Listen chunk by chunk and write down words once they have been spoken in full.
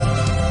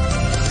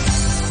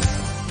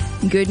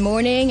Good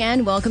morning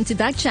and welcome to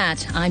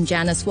Backchat. I'm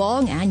Janice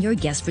Wong and your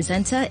guest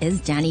presenter is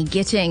Danny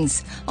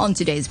Gittings. On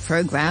today's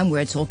program,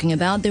 we're talking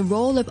about the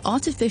role of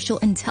artificial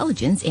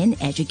intelligence in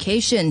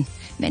education.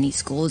 Many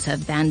schools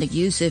have banned the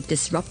use of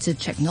disruptive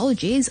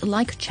technologies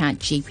like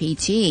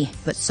ChatGPT,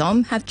 but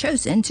some have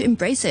chosen to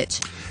embrace it.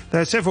 There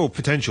are several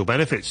potential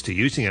benefits to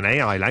using an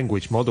AI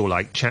language model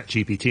like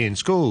ChatGPT in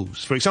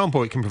schools. For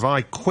example, it can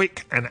provide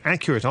quick and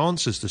accurate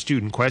answers to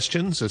student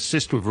questions,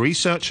 assist with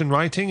research and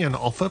writing, and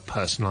offer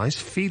personalized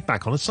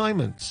feedback on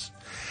assignments.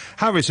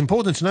 However, it's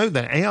important to note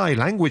that AI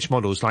language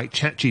models like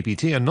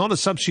ChatGPT are not a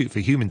substitute for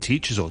human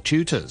teachers or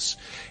tutors.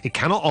 It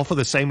cannot offer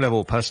the same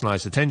level of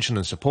personalized attention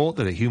and support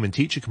that a human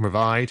teacher can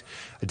provide.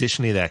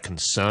 Additionally, there are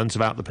concerns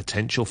about the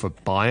potential for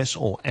bias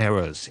or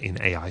errors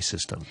in AI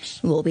systems.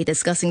 We'll be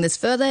discussing this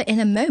further in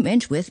a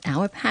moment with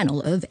our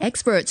panel of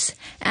experts.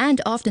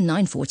 And after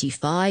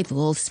 9:45,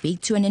 we'll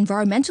speak to an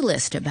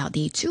environmentalist about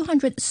the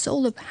 200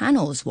 solar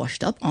panels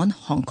washed up on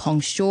Hong Kong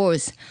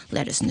shores.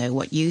 Let us know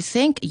what you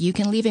think. You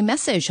can leave a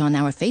message on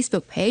our Facebook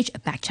page,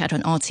 Backchat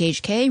on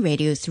RTHK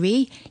Radio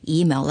 3.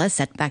 Email us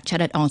at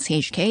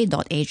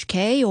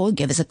backchat@rthk.hk or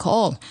give us a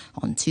call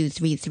on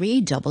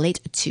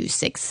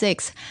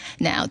 233-88266.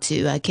 Now,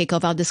 to kick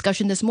off our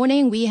discussion this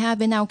morning, we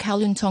have in our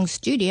Kowloon Tong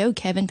studio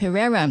Kevin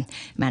Pereira,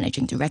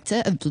 Managing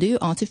Director of Blue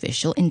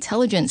Artificial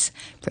Intelligence,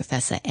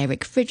 Professor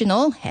Eric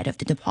Friginal, Head of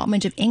the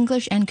Department of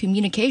English and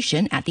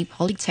Communication at the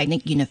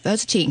Polytechnic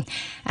University,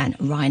 and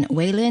Ryan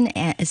Whalen,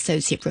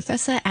 Associate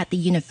Professor at the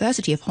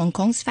University of Hong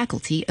Kong's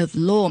Faculty of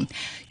Law.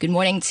 Good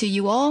morning to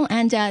you all,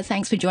 and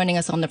thanks for joining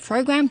us on the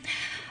program.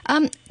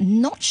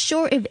 Not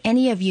sure if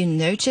any of you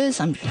noticed.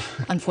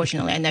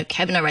 Unfortunately, I know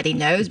Kevin already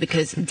knows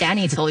because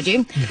Danny told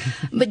you.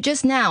 But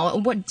just now,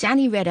 what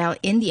Danny read out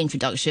in the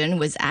introduction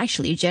was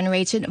actually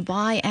generated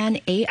by an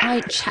AI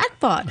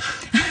chatbot.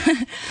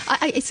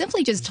 I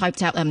simply just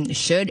typed out,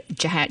 should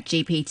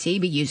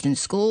ChatGPT be used in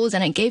schools?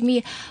 And it gave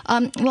me,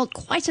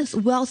 quite a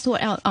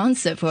well-thought-out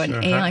answer for an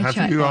AI chatbot.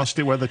 Have you asked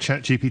it whether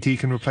ChatGPT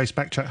can replace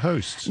Backchat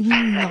hosts?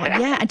 Not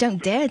yet. I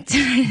don't dare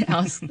to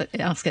ask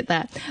it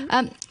that.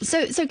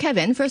 So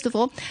Kevin, first of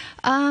all,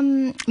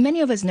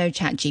 many of us know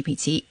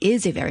ChatGPT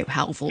is a very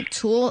powerful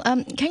tool.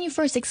 Can you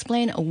first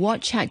explain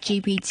what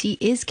ChatGPT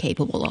is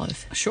capable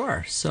of?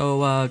 Sure. So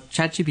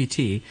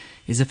ChatGPT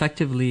is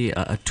effectively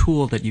a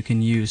tool that you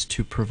can use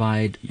to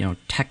provide,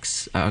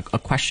 text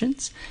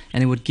questions,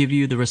 and it would give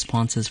you the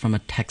responses from a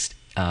text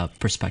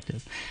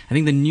perspective. I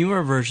think the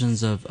newer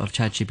versions of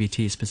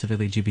ChatGPT,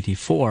 specifically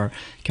GPT-4,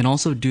 can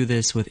also do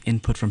this with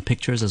input from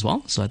pictures as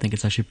well. So I think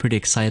it's actually pretty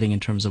exciting in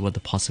terms of what the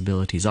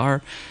possibilities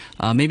are.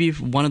 Maybe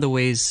one of the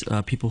ways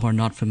people who are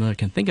not familiar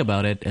can think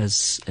about it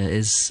is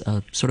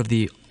sort of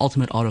the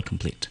ultimate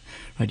autocomplete.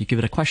 Right? You give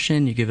it a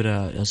question, you give it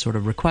a sort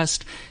of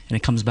request, and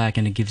it comes back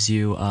and it gives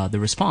you the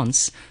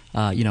response,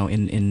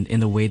 in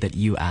the way that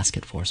you ask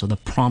it for. So the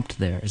prompt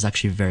there is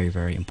actually very,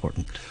 very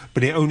important.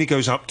 But it only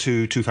goes up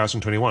to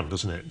 2021,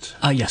 doesn't it?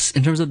 Yes.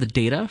 In terms of the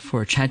data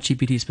for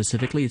ChatGPT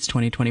specifically, it's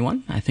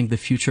 2021. I think the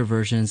future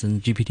versions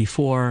in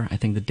GPT-4, I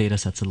think the data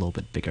set's a little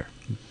bit bigger.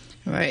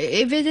 Right.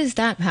 If it is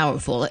that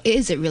powerful,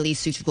 is it really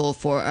suitable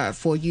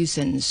for use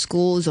in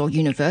schools or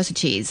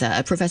universities?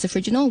 Professor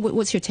Friginal,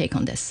 what's your take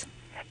on this?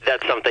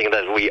 That's something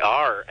that we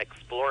are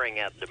exploring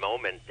at the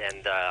moment,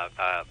 and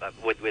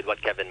with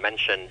what Kevin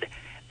mentioned,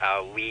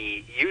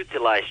 we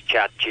utilize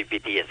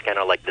ChatGPT as kind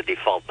of like the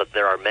default, but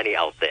there are many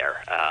out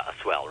there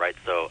as well, right?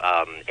 So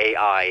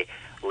AI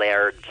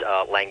layered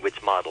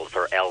language models,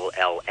 or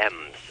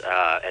LLMs,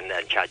 and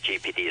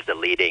ChatGPT is the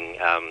leading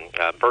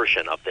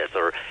version of this,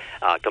 or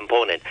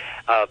component.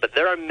 But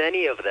there are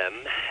many of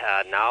them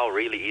now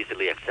really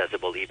easily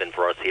accessible even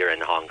for us here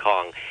in Hong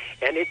Kong.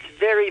 And it's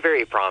very,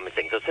 very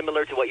promising. So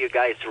similar to what you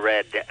guys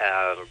read,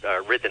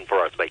 written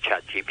for us by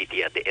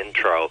ChatGPT at the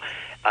intro,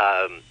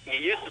 you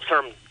use the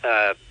term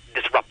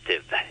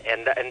disruptive.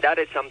 And that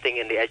is something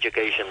in the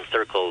education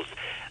circles,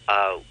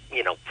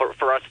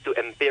 for us to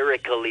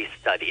empirically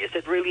study. Is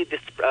it really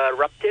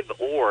disruptive,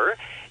 or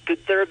could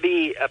there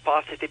be a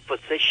positive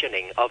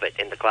positioning of it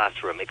in the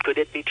classroom? Could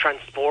it be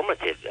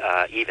transformative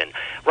even?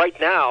 Right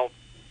now,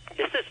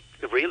 this is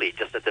really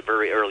just at the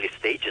very early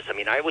stages. I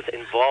mean, I was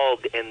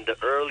involved in the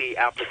early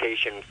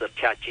applications of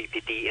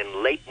ChatGPT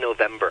in late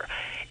November,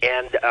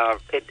 and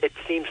it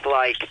seems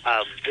like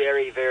a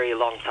very, very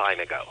long time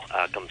ago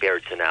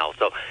compared to now.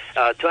 So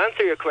to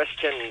answer your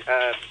question,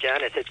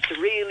 Janice, it's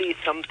really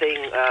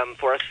something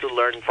for us to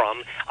learn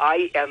from.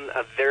 I am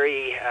a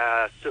very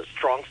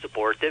strong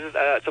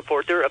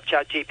supporter of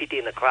ChatGPT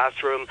in the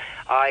classroom.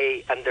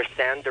 I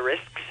understand the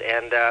risks,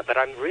 but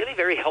I'm really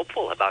very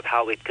hopeful about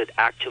how it could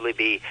actually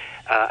be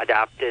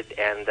adapted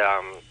and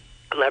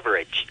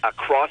leveraged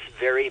across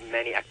very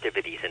many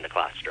activities in the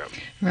classroom.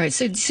 Right.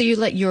 So you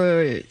let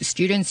your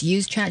students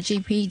use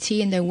ChatGPT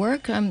in their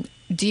work.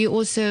 Do you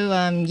also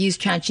use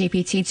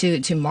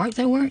ChatGPT to mark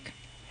their work?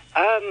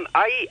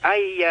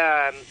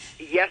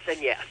 Yes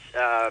and yes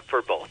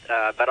for both.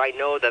 But I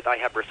know that I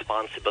have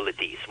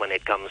responsibilities when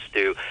it comes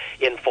to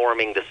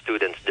informing the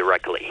students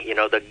directly. You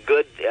know, the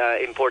good,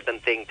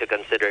 important thing to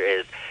consider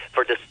is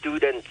for the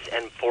students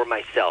and for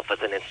myself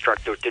as an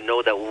instructor to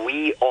know that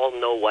we all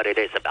know what it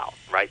is about,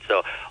 right?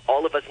 So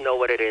all of us know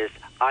what it is.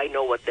 I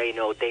know what they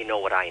know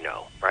what I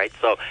know, right?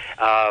 So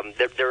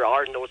there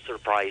are no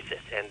surprises,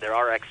 and there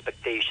are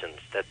expectations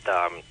that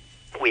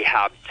we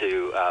have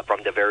to,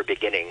 from the very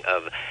beginning,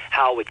 of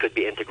how it could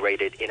be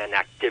integrated in an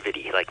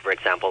activity, like, for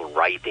example,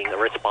 writing a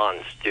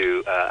response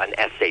to an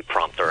essay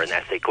prompt or an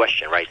essay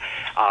question, right?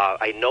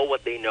 I know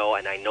what they know,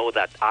 and I know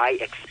that I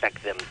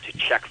expect them to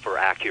check for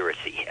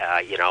accuracy.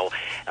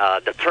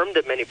 The term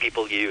that many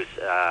people use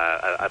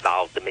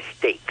about the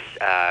mistakes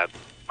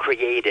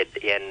created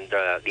in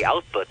the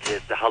outputs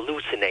is the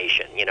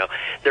hallucination. You know,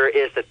 there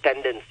is a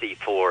tendency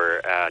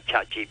for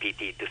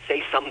ChatGPT to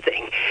say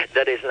something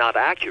that is not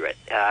accurate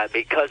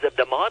because of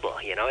the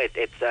model. You know,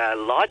 it's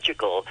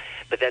logical,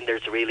 but then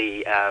there's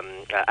really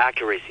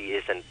accuracy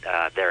isn't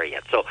there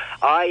yet. So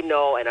I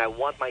know, and I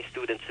want my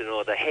students to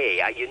know that,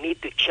 hey, you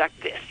need to check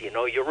this. You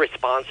know, you're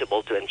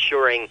responsible to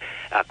ensuring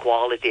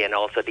quality and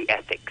also the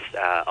ethics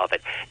of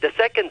it. The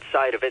second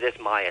side of it is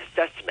my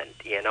assessment.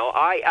 You know,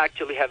 I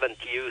actually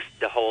haven't used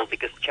the whole,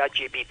 because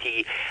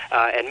ChatGPT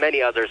and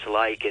many others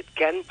like it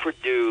can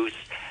produce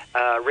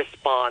a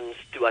response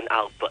to an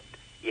output.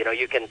 You know,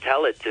 you can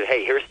tell it to,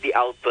 hey, here's the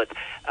output.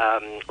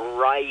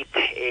 Write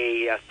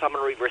a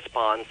summary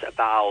response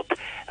about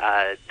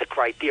the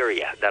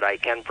criteria that I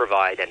can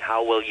provide, and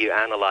how will you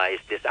analyze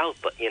this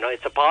output. You know,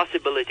 it's a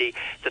possibility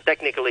that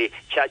technically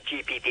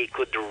ChatGPT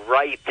could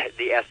write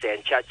the essay,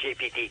 and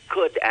ChatGPT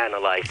could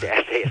analyze the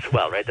essay as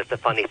well, right? That's the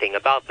funny thing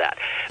about that.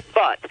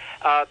 But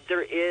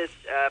there is,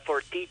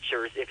 for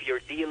teachers, if you're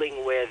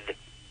dealing with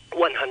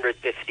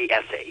 150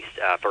 essays,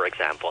 for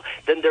example,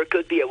 then there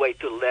could be a way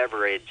to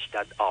leverage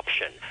that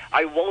option.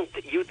 I won't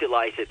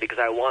utilize it because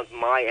I want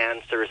my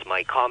answers,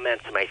 my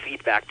comments, my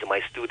feedback to my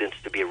students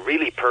to be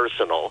really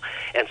personal,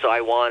 and so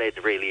I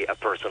wanted really a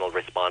personal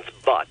response.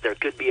 But there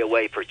could be a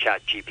way for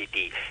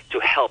ChatGPT to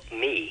help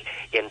me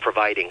in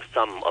providing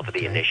some of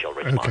the initial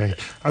responses.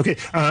 Okay.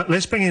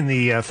 Let's bring in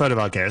the third of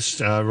our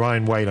guests,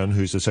 Ryan Whalen,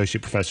 who's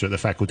Associate Professor at the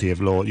Faculty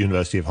of Law at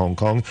University of Hong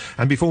Kong.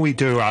 And before we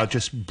do, I'll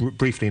just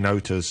briefly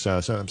note, as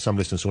some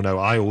listeners will know,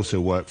 I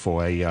also work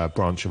for a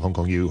branch of Hong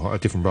Kong U, a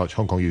different branch,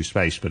 Hong Kong U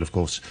Space, but of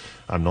course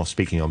I'm not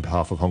speaking on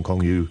behalf of Hong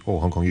Kong U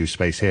or Hong Kong U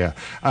Space here.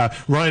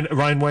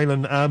 Ryan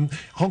Whalen,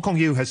 Hong Kong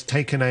U has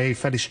taken a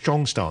fairly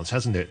strong stance,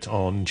 hasn't it,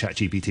 on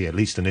ChatGPT, at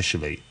least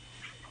initially?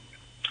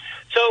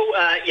 So,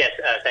 yes,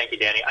 thank you,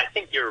 Danny. I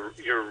think you're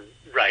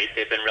right.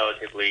 They've been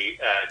relatively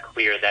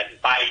clear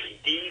that by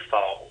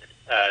default,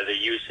 the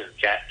use of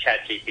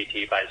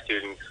ChatGPT by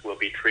students will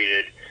be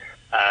treated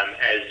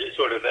as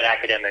sort of an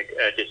academic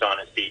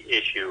dishonesty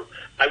issue.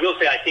 I will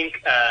say I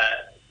think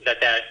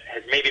that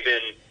has maybe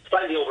been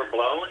slightly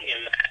overblown,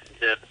 in that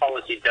the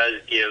policy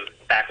does give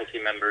faculty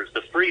members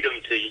the freedom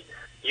to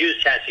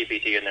use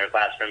ChatGPT in their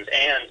classrooms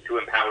and to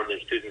empower their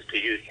students to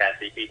use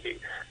ChatGPT.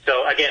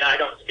 So again, I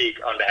don't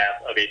speak on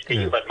behalf of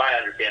HKU, but my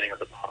understanding of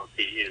the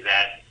policy is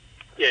that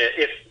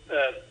if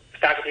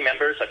faculty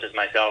members, such as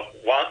myself,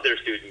 want their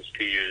students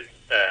to use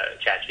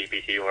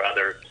ChatGPT or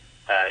other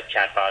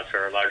chatbots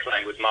or large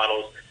language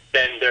models,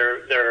 then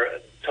they're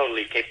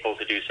totally capable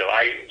to do so.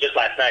 Just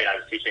last night I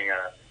was teaching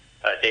a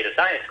data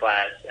science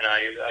class, and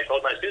I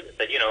told my students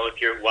that,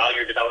 while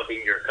you're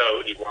developing your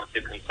code, you want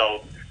to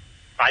consult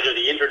either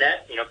the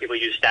internet, people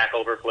use Stack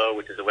Overflow,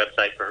 which is a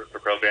website for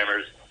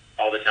programmers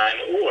all the time,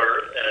 or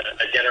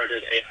a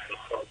generative AI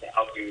model to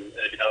help you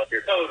develop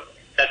your code.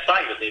 That's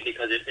fine with me,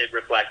 because it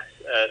reflects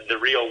the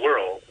real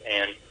world.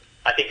 And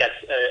I think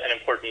that's an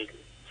important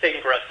thing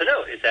for us to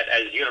note, is that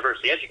as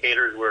university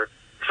educators, we're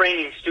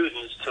training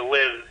students to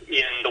live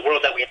in the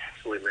world that we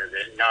actually live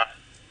in, not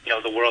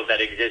the world that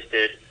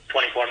existed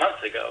 24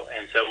 months ago.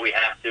 And so we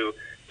have to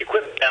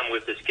equip them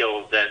with the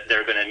skills that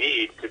they're going to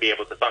need to be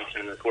able to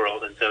function in this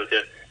world. And so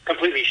to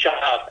completely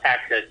shut off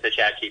access to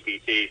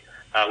ChatGPT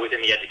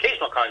within the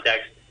educational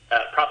context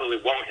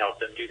probably won't help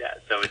them do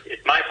that. So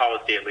it's my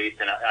policy, at least,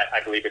 and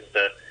I believe it's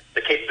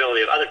the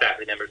capability of other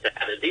faculty members to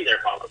have it be their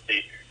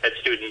policy, that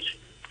students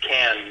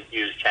can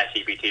use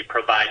ChatGPT,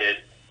 provided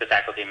the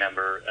faculty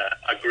member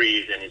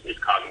agrees and is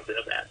cognizant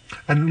of that.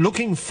 And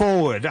looking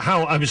forward,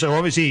 so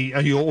obviously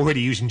you're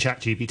already using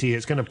ChatGPT,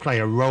 it's going to play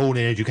a role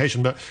in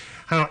education, but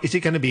how is it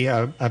going to be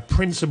a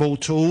principal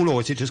tool, or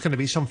is it just going to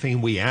be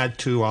something we add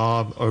to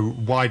a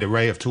wide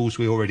array of tools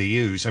we already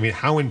use? I mean,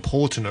 how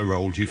important a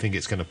role do you think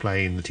it's going to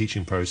play in the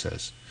teaching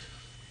process?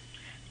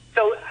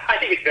 So I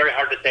think it's very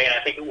hard to say, and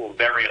I think it will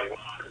vary a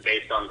lot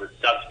based on the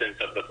substance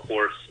of the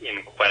course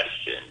in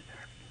question.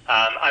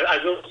 I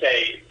will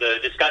say the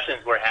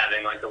discussions we're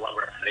having, like the one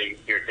we're having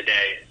here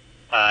today,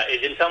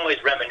 is in some ways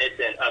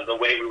reminiscent of the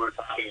way we were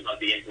talking about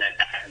the internet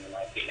back in the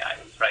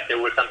 1990s, right?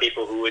 There were some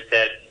people who had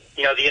said,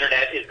 the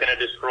internet is going to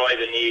destroy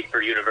the need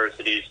for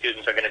universities.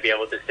 Students are going to be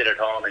able to sit at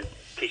home and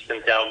teach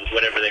themselves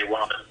whatever they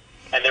want.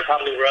 And there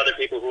probably were other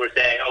people who were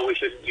saying, oh, we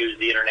shouldn't use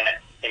the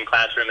internet in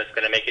classroom. It's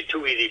going to make it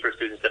too easy for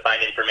students to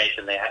find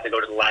information. They have to go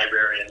to the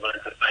library and learn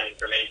how to find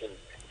information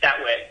that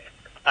way.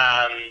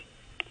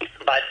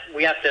 But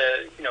we have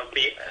to,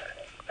 be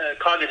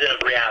cognizant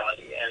of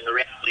reality. And the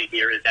reality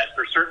here is that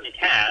for certain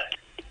tasks,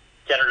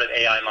 generative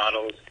AI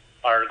models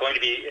are going to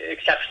be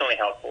exceptionally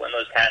helpful. And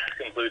those tasks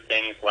include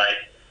things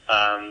like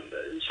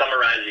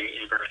summarizing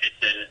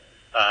information,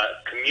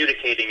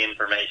 communicating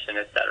information,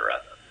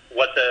 etc.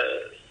 What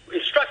the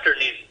instructor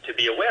needs to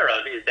be aware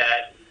of is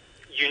that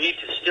you need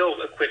to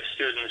still equip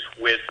students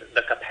with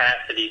the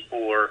capacity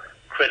for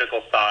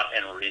critical thought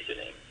and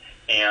reasoning.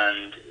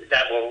 And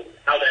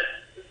how that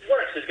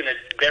works is going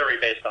to vary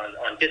based on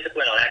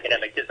discipline, on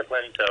academic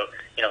discipline. So,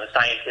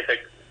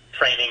 scientific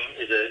training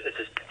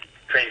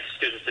trains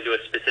students to do a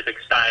specific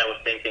style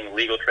of thinking.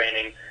 Legal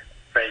training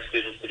trains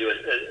students to do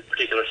a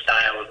particular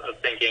style of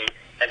thinking.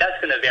 And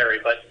that's going to vary,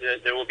 but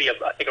there will be,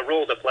 I think, a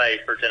role to play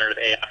for generative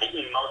AI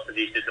in most of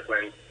these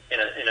disciplines in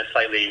a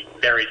slightly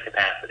varied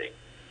capacity.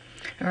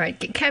 All right,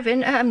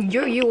 Kevin,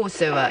 you're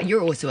also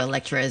a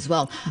lecturer as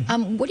well.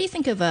 What do you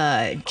think of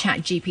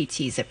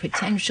ChatGPT? Is it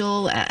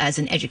potential as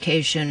an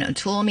education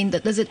tool? I mean,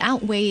 does it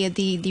outweigh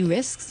the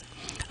risks?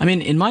 I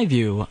mean, in my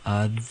view,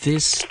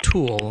 this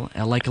tool,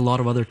 like a lot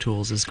of other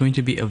tools, is going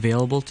to be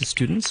available to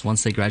students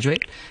once they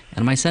graduate.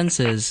 And my sense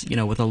is,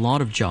 with a lot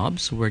of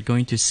jobs, we're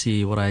going to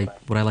see what I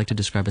like to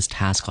describe as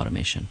task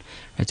automation.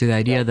 Right? So the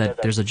idea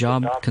that there's a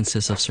job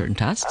consists of certain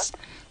tasks.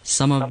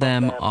 Some of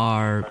them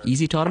are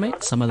easy to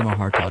automate, some of them are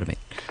hard to automate.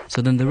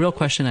 So then the real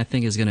question, I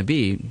think, is going to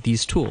be,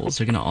 these tools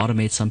are going to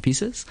automate some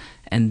pieces,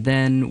 and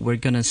then we're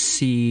going to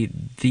see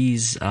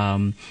these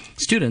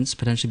students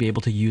potentially be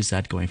able to use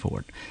that going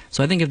forward.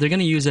 So I think if they're going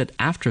to use it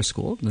after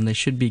school, then they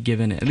should be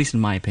given, at least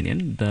in my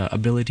opinion, the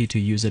ability to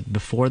use it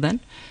before then,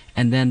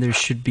 and then they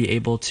should be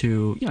able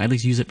to at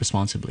least use it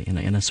responsibly in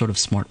a sort of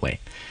smart way.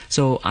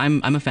 So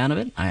I'm a fan of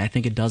it. I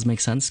think it does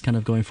make sense kind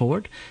of going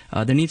forward.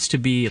 There needs to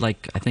be,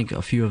 like I think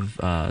a few of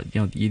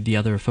the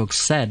other folks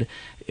said,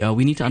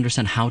 we need to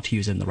understand how to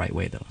use it in the right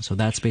way, though. So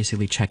that's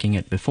basically checking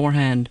it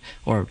beforehand,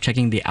 or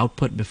checking the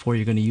output before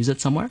you're going to use it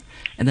somewhere,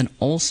 and then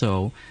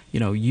also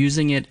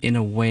using it in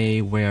a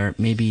way where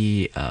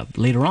maybe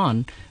later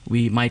on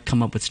we might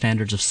come up with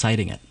standards of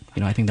citing it.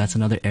 I think that's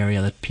another area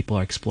that people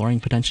are exploring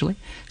potentially.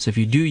 So if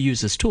you do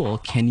use this tool,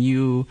 can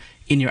you,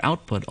 in your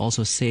output,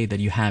 also say that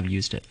you have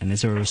used it? And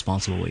is there a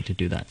responsible way to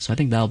do that? So I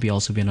think that'll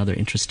also be another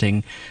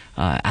interesting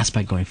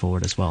aspect going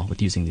forward as well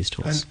with using these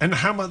tools. And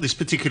how about this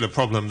particular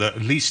problem that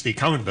at least the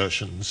current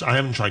versions, I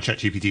haven't tried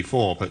ChatGPT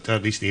 4, but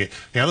at least the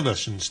other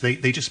versions, they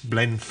just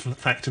blend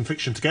fact and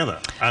fiction together.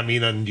 I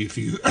mean, and if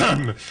you,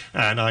 and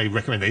I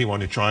recommend anyone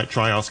to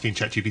try asking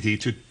ChatGPT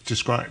to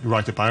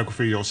write a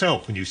biography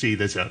yourself, and you see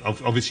there's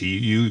obviously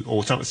you,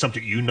 or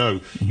something you know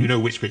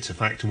which bits are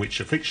fact and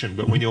which are fiction,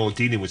 but when you're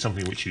dealing with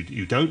something which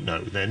you don't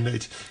know, then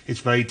it's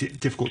very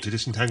difficult to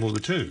disentangle the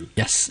two.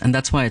 Yes, and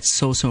that's why it's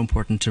so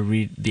important to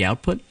read the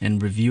output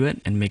and review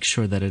it and make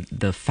sure that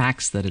the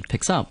facts that it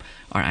picks up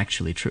are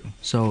actually true.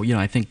 So,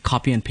 I think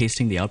copy and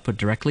pasting the output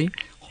directly,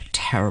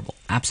 terrible,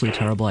 absolutely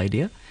terrible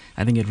idea.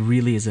 I think it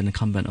really is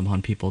incumbent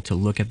upon people to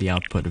look at the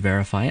output,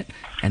 verify it,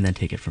 and then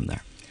take it from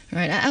there.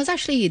 Right. I was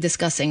actually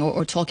discussing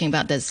or talking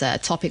about this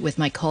topic with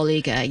my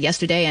colleague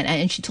yesterday,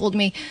 and she told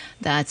me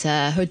that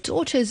her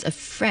daughter's a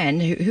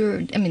friend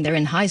who they're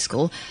in high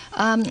school.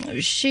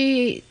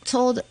 She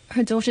told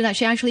her daughter that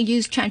she actually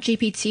used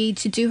ChatGPT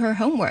to do her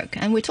homework,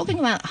 and we're talking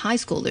about high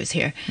schoolers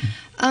here.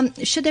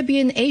 Should there be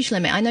an age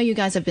limit? I know you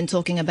guys have been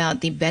talking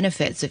about the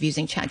benefits of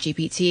using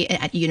ChatGPT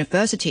at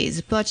universities,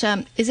 but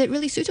is it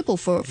really suitable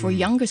for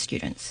younger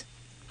students?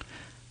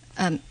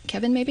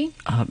 Kevin, maybe?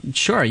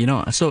 Sure.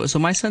 So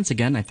my sense,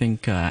 again, I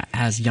think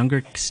as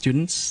younger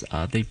students,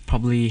 they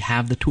probably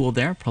have the tool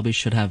there, probably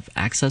should have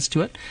access to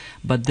it,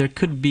 but there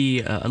could be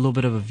a little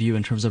bit of a view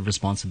in terms of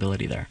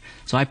responsibility there.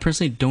 So I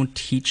personally don't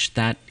teach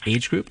that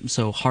age group,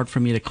 so hard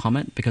for me to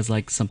comment, because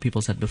like some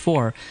people said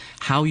before,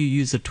 how you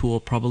use the tool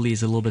probably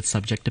is a little bit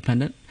subject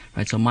dependent.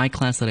 Right, so my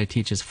class that I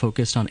teach is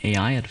focused on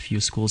AI at a few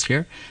schools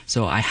here,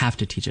 so I have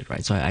to teach it,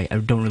 right? So I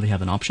don't really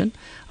have an option,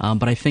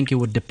 but I think it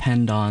would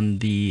depend on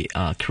the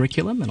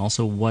curriculum and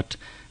also what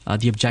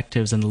the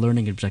objectives and the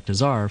learning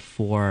objectives are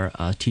for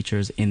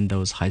teachers in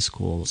those high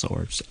schools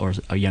or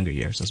younger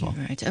years as well.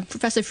 Right,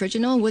 Professor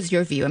Friginal, what's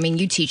your view? I mean,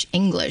 you teach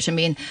English. I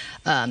mean,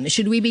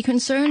 should we be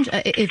concerned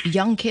if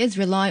young kids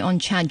rely on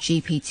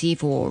ChatGPT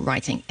for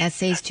writing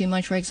essays too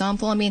much, for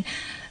example? I mean,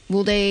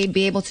 will they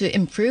be able to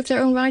improve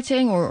their own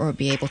writing or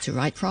be able to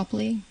write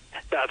properly?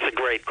 That's a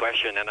great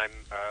question, and I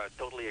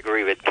totally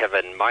agree with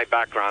Kevin. My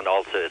background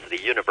also is the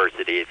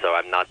university, so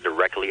I'm not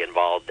directly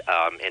involved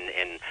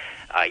in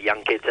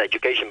young kids'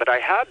 education. But I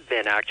have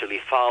been actually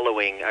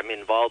following, I'm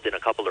involved in a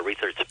couple of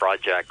research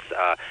projects,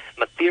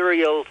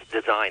 materials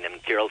design and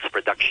materials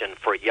production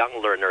for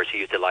young learners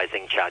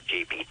utilizing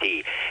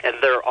ChatGPT. And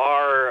there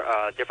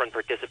are different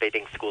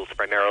participating schools,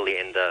 primarily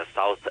in the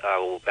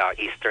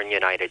southeastern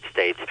United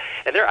States,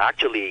 and they're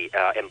actually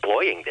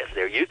employing this.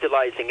 They're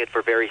utilizing it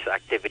for various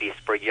activities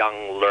for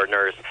young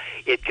learners.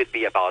 It could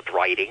be about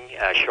writing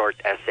short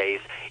essays.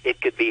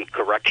 It could be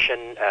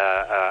correction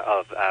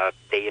of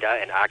data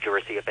and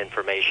accuracy of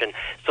information.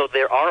 So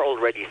there are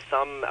already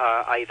some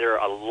either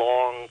a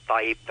long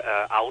type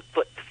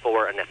output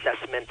for an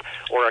assessment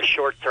or a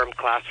short-term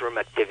classroom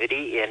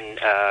activity in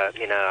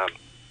a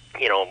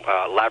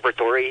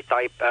laboratory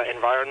type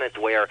environment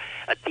where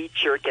a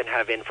teacher can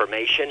have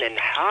information and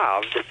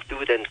have the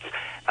students,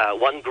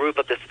 one group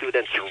of the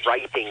students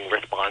writing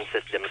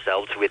responses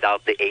themselves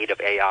without the aid of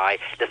AI,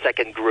 the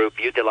second group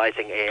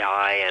utilizing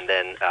AI and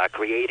then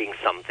creating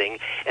something,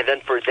 and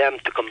then for them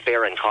to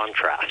compare and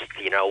contrast,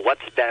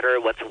 what's better,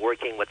 what's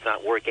working, what's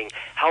not working,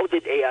 how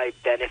did AI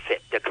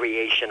benefit the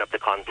creation of the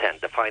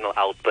content, the final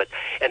output,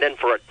 and then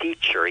for a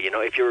teacher,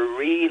 if you're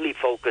really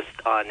focused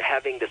on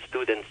having the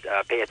students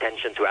pay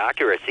attention to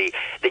accuracy,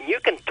 then you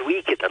can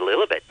tweak it a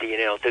little bit,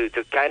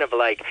 to kind of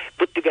like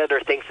put together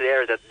things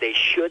there that they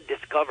should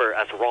discover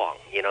as wrong,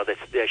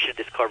 they should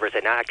discover as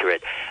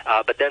inaccurate,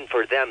 but then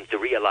for them to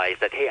realize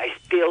that, hey, I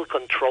still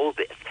control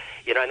this.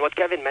 And what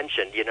Kevin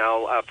mentioned,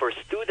 for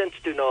students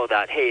to know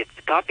that, hey, it's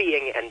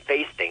copying and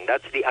pasting.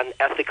 That's the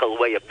unethical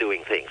way of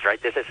doing things,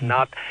 right? This is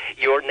not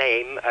your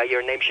name.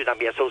 Your name should not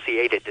be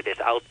associated to this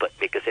output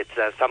because it's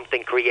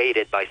something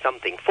created by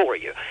something for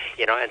you,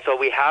 And so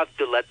we have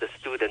to let the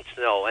students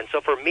know. And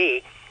so for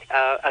me,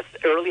 as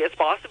early as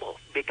possible,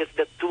 because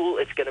the tool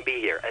is going to be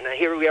here. And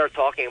here we are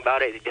talking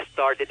about it. It just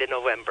started in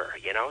November,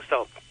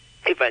 so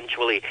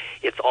eventually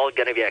it's all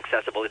going to be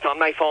accessible. It's on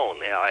my phone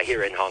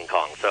here in Hong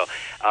Kong. So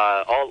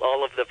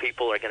all of the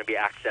people are going to be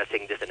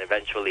accessing this, and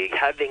eventually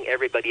having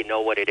everybody know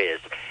what it is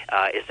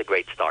a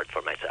great start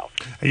for myself.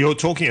 You're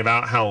talking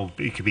about how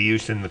it could be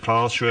used in the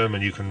classroom,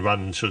 and you can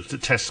run sort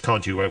of tests,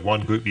 can't you, where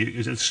one group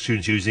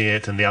students using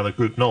it and the other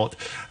group not.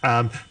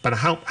 But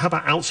how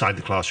about outside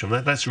the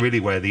classroom? That's really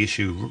where the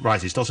issue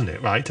rises, doesn't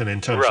it, right? And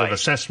in terms of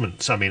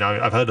assessments, I mean,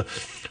 I've heard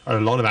a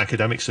lot of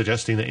academics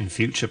suggesting that in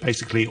future,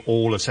 basically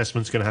all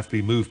assessments are going to have to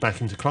be moved back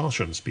into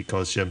classrooms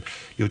because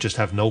you'll just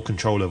have no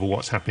control over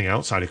what's happening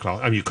outside of class.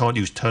 I mean, you can't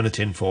use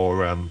Turnitin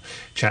for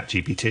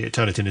ChatGPT.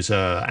 Turnitin is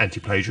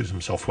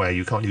anti-plagiarism software.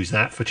 You can't use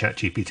that for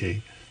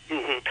ChatGPT.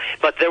 Mm-hmm.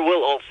 But there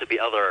will also be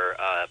other,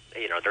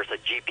 there's a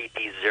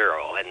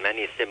GPT-0 and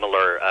many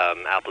similar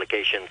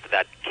applications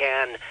that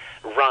can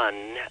run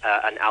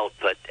an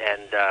output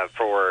and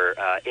for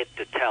it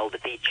to tell the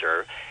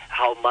teacher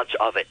how much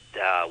of it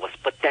was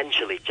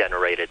potentially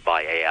generated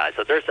by AI.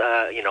 So there's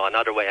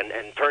another way,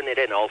 and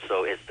Turnitin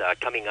also is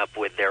coming up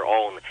with their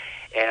own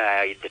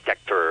AI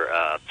detector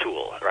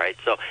tool, right?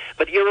 So,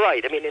 but you're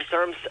right. I mean, in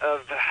terms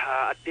of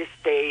at this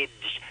stage,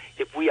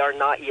 if we are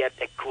not yet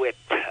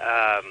equipped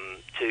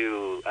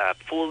to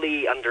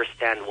fully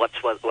understand what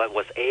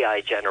was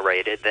AI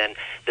generated, then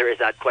there is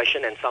that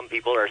question, and some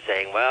people are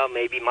saying, well,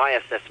 maybe my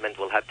assessment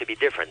will have to be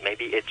different.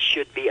 Maybe it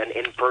should be an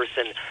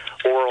in-person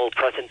oral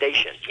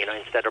presentation,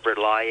 instead of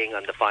relying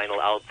on the final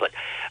output.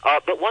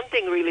 But one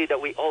thing really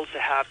that we also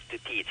have to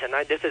teach, and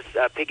this is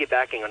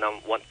piggybacking on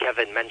what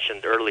Kevin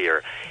mentioned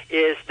earlier,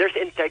 is there's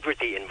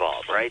integrity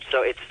involved, right?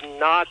 So it's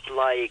not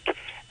like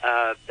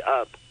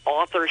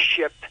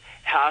authorship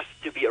has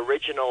to be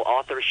original.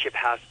 Authorship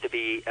has to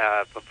be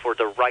for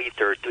the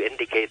writer to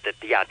indicate that,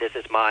 yeah, this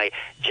is my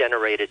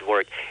generated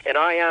work. And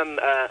I am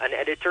an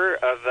editor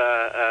of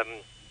a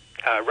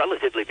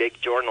relatively big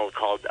journal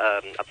called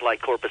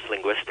Applied Corpus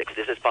Linguistics.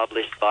 This is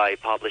published by a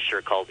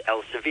publisher called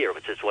Elsevier,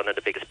 which is one of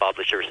the biggest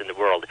publishers in the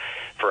world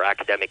for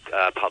academic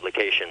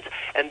publications.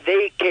 And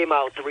they came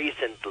out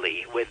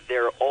recently with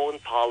their own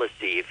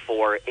policy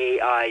for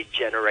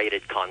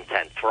AI-generated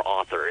content for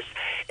authors.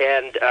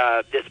 And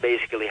this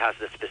basically has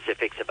the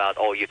specifics about,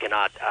 you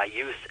cannot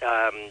use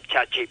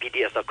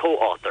ChatGPT as a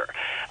co-author,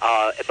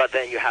 but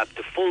then you have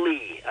to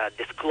fully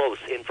disclose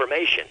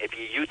information if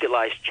you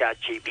utilize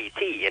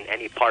ChatGPT in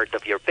any part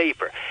of your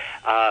paper.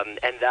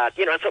 And that,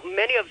 so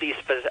many of these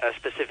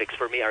specifics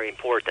for me are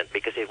important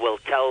because it will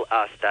tell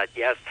us that,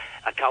 yes,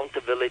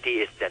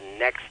 accountability is the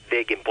next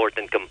big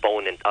important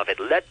component of it.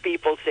 Let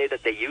people say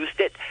that they used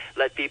it.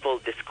 Let people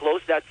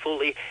disclose that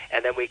fully,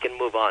 and then we can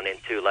move on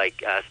into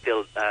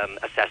still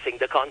assessing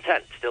the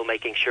content, still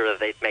making sure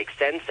that it makes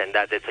sense and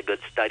that it's a good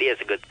study,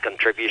 it's a good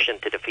contribution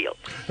to the field.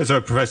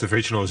 So, Professor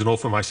Friginal, as an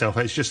author myself,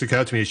 it's just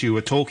occurred to me as you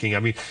were talking, I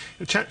mean,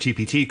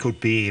 ChatGPT could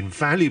be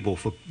invaluable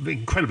for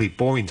incredibly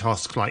boring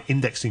tasks like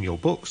indexing your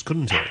books,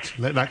 couldn't it?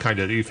 That kind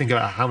of, you think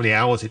about how many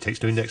hours it takes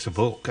to index a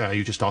book,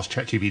 you just ask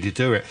ChatGPT to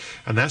do it,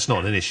 and that's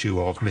not an issue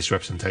of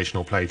misrepresentation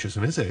or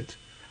plagiarism, is it?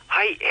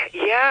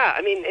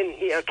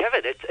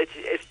 Kevin,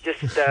 it's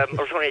just,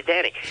 or sorry,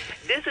 Danny,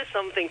 this is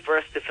something for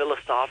us to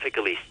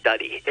philosophically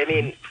study. I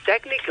mean,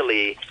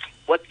 technically,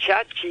 what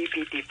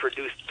ChatGPT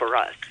produced for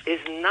us is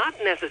not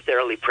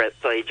necessarily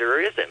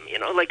plagiarism.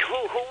 Like who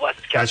was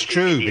ChatGPT? That's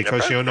true,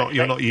 because you're not.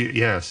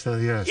 Yes.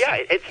 Yeah,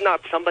 it's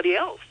not somebody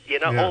else.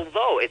 Yeah.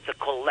 Although it's a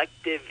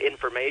collective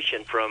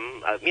information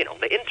from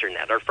the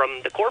internet or from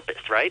the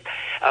corpus, right?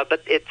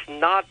 But it's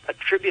not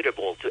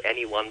attributable to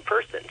any one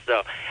person.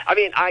 So, I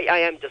mean, I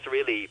am just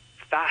really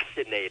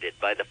fascinated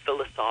by the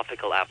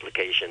philosophical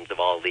applications of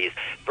all these,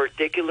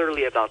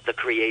 particularly about the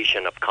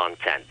creation of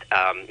content.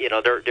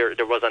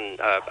 There was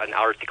an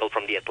article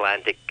from The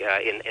Atlantic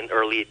in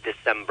early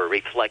December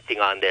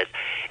reflecting on this,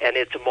 and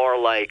it's more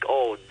like,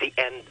 the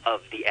end of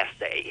the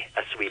essay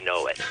as we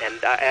know it. And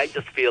I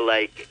just feel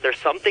like there's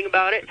something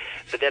about it,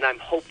 but then I'm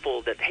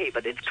hopeful that,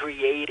 but it's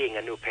creating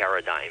a new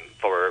paradigm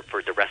for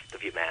the rest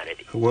of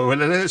humanity. Well,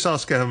 let's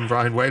ask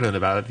Brian Whalen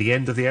about the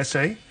end of the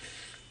essay.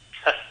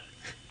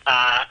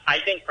 I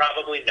think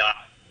probably not.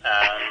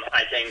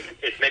 I think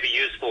it's maybe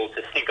useful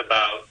to think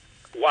about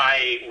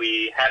why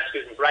we have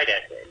students write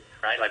essays,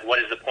 right? Like, what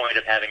is the point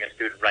of having a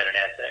student write an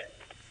essay?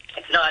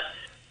 It's not,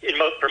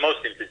 for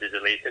most instances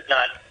at least, it's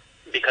not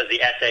because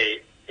the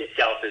essay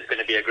itself is going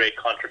to be a great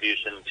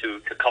contribution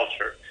to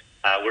culture.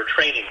 We're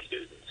training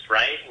students,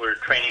 right? We're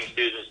training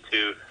students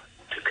to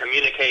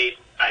communicate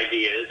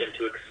ideas and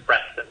to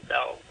express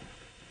themselves.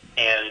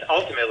 And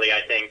ultimately,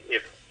 I think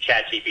if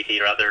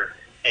ChatGPT or other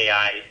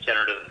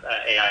generative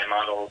AI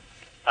models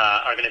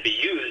are going to be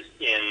used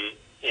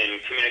in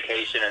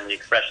communication and the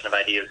expression of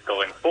ideas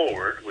going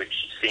forward,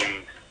 which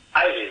seems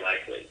highly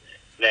likely,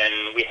 then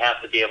we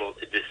have to be able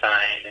to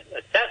design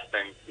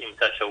assessments in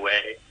such a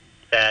way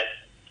that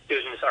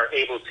students are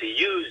able to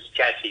use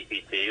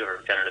ChatGPT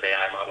or generative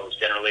AI models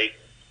generally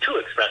to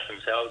express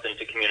themselves and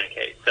to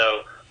communicate.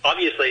 So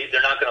obviously,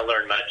 they're not going to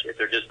learn much if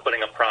they're just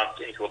putting a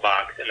prompt into a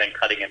box and then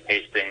cutting and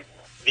pasting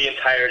the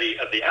entirety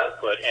of the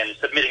output and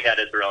submitting that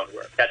as their own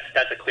work.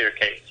 That's a clear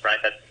case, right?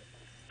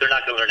 They're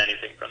not going to learn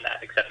anything from that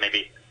except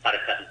maybe how to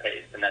cut and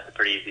paste, and that's a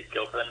pretty easy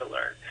skill for them to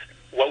learn.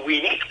 What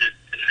we need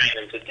to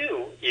train them to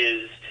do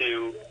is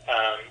to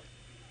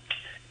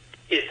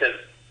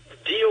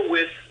deal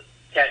with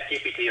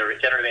ChatGPT or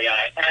generative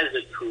AI as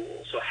a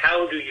tool. So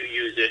how do you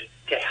use it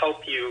to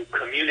help you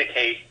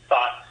communicate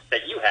thoughts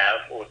that you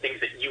have or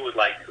things that you would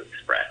like to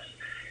express?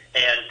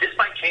 And this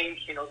might change,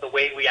 the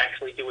way we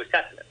actually do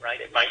assessment,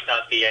 right? It might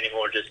not be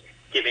anymore just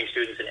giving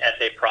students an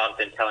essay prompt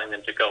and telling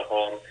them to go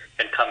home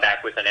and come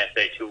back with an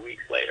essay 2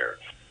 weeks later.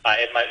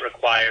 It might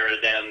require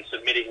them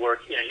submitting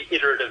work in an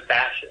iterative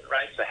fashion,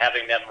 right? So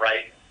having them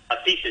write a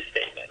thesis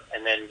statement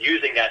and then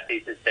using that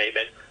thesis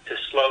statement to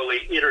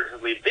slowly,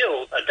 iteratively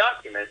build a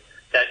document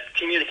that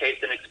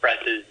communicates and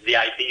expresses the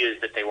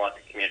ideas that they want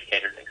to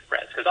communicate and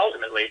express. Because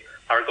ultimately,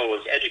 our goal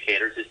as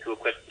educators is to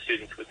equip the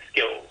students with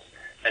skills.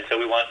 And so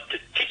we want to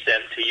teach them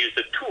to use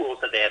the tools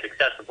that they have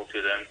accessible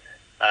to them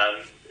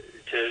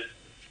to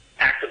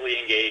actively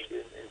engage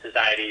in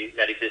society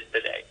that exists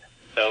today.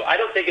 So I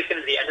don't think it's going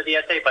to be the end of the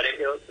essay, but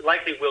it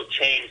likely will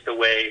change the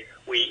way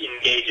we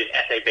engage in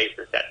essay-based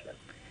assessment.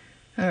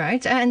 All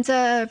right. And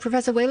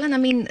Professor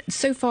Whalen,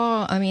 so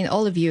far,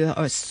 all of you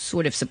are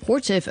sort of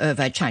supportive of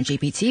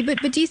ChatGPT, but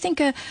do you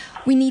think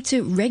we need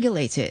to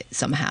regulate it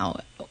somehow,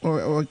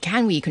 or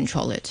can we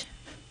control it?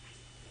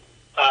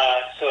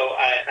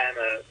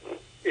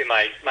 In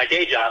my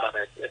day job, I'm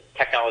a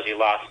technology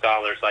law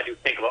scholar, so I do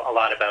think a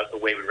lot about the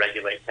way we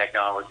regulate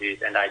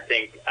technologies, and I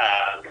think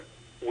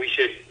we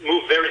should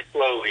move very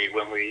slowly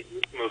when we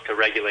move to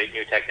regulate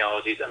new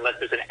technologies unless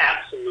there's an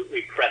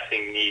absolutely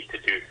pressing need to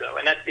do so.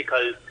 And that's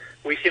because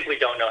we simply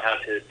don't know how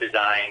to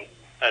design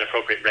an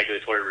appropriate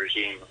regulatory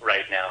regime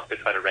right now to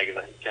try to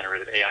regulate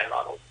generative AI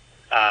models.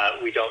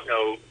 We don't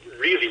know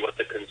really what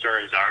the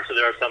concerns are, so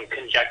there are some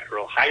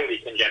highly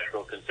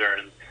conjectural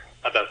concerns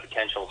about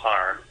potential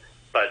harm,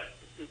 but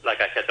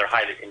like I said, they're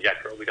highly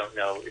conjectural. We don't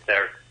know if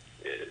they're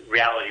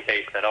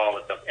reality-based at all,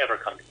 if they'll ever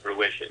come to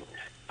fruition.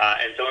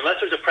 And so unless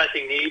there's a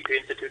pressing need to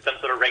institute some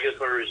sort of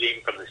regulatory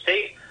regime from the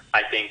state,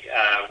 I think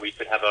we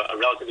should have a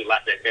relatively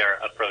laissez-faire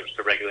approach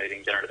to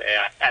regulating generative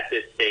AI at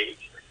this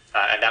stage.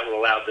 And that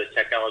will allow the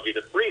technology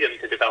the freedom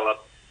to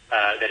develop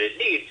that it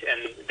needs.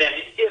 And then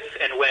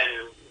if and when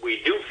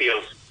we do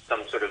feel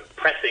some sort of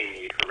pressing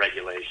need for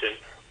regulation,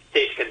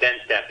 states can then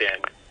step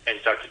in and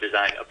start to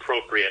design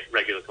appropriate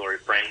regulatory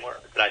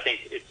frameworks. But I think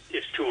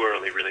it's too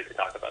early, really, to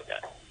talk about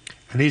that.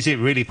 And is it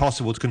really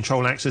possible to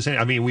control access?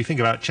 We think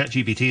about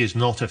ChatGPT is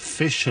not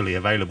officially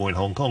available in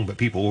Hong Kong, but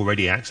people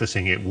already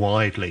accessing it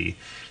widely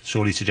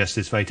surely suggests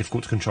it's very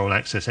difficult to control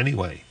access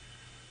anyway.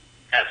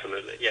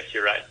 Absolutely. Yes,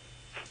 you're right.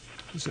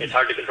 It's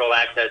hard to control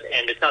access,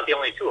 and it's not the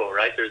only tool,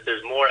 right?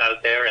 There's more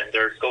out there, and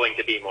there's going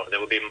to be more. There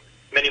will be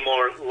many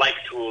more like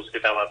tools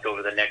developed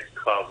over the next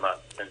 12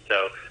 months. And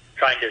so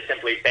trying to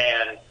simply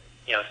ban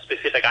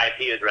specific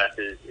IP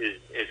addresses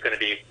is going to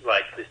be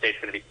like the state's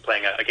going to be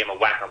playing a game of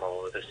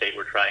whack-a-mole with the state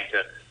we're trying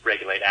to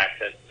regulate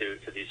access to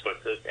these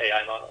sorts of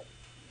AI models.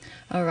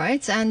 All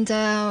right, and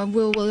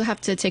we'll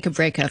have to take a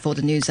break for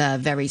the news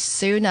very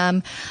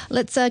soon.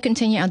 Let's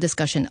continue our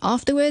discussion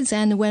afterwards,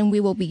 and when we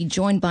will be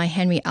joined by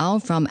Henry Au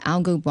from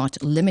AlgoBot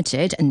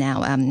Limited.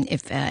 Now,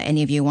 if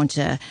any of you want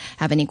to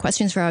have any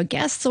questions for our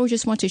guests or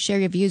just want to share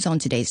your views on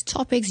today's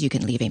topics, you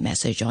can leave a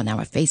message on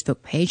our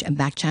Facebook page and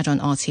backchat on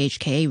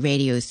RTHK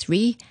Radio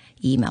 3.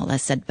 Email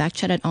us at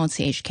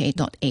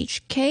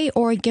backchat@rthk.hk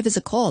or give us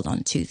a call on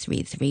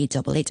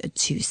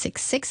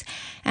 233-88266.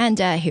 And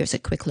here's a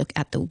quick look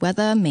at the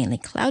weather. Mainly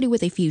cloudy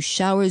with a few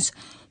showers,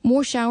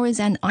 more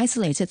showers and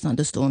isolated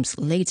thunderstorms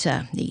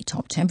later. The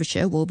top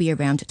temperature will be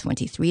around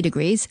 23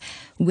 degrees,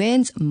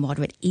 winds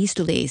moderate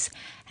easterlies.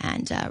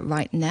 And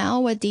right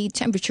now, the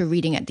temperature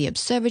reading at the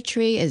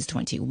observatory is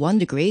 21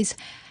 degrees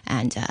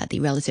and the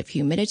relative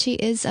humidity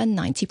is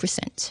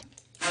 90%.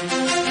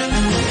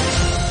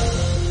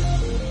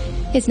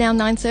 It's now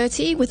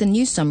 9:30 with a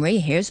news summary.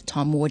 Here's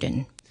Tom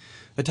Warden.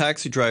 A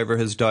taxi driver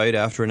has died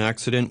after an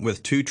accident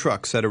with two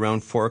trucks at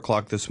around 4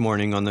 o'clock this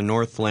morning on the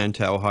North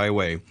Lantau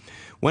Highway.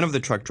 One of the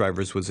truck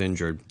drivers was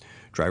injured.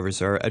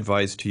 Drivers are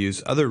advised to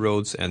use other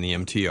roads and the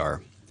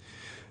MTR.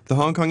 The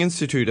Hong Kong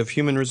Institute of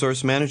Human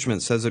Resource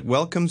Management says it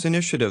welcomes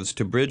initiatives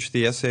to bridge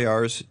the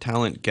SAR's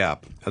talent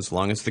gap, as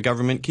long as the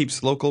government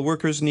keeps local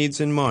workers'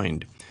 needs in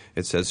mind.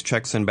 It says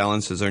checks and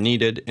balances are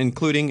needed,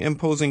 including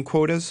imposing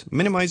quotas,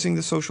 minimizing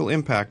the social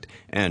impact,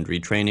 and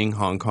retraining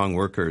Hong Kong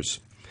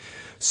workers.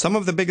 Some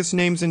of the biggest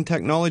names in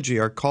technology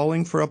are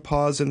calling for a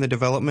pause in the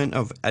development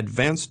of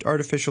advanced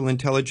artificial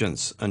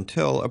intelligence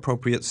until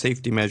appropriate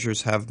safety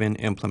measures have been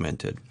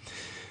implemented.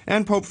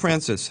 And Pope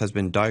Francis has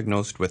been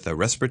diagnosed with a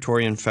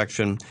respiratory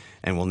infection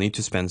and will need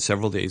to spend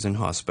several days in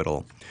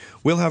hospital.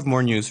 We'll have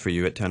more news for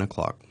you at 10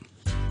 o'clock.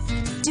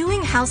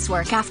 Doing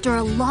housework after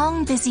a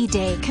long, busy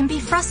day can be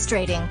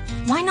frustrating.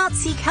 Why not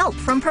seek help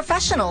from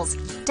professionals?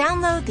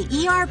 Download the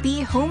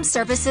ERB Home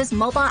Services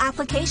mobile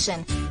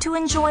application to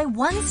enjoy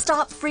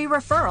one-stop free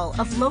referral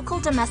of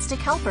local domestic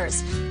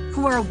helpers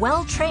who are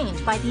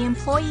well-trained by the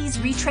Employees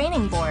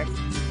Retraining Board.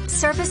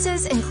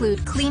 Services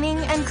include cleaning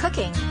and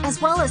cooking,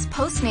 as well as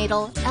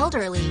postnatal,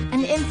 elderly,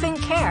 and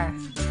infant care.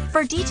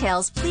 For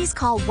details, please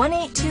call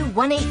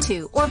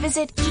 182-182 or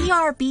visit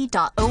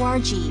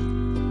erb.org.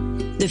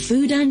 The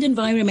Food and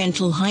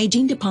Environmental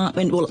Hygiene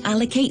Department will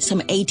allocate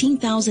some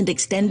 18,000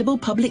 extendable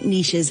public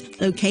niches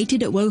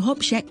located at Wo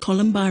Hop Shek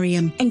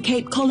Columbarium and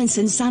Cape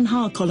Collinson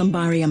Sanha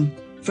Columbarium.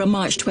 From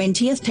March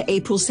 20th to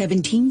April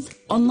 17th,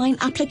 online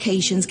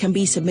applications can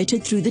be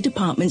submitted through the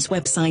department's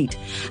website.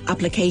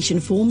 Application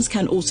forms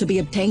can also be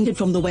obtained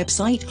from the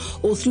website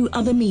or through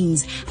other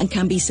means and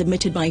can be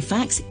submitted by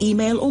fax,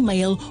 email or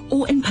mail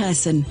or in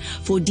person.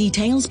 For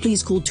details,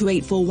 please call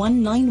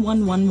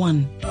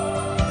 2841-9111.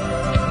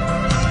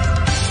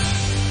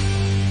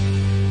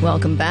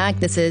 Welcome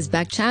back. This is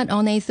Backchat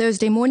on a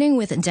Thursday morning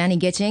with Danny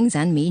Gittings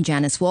and me,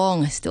 Janice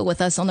Wong. Still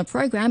with us on the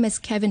program is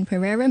Kevin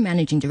Pereira,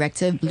 Managing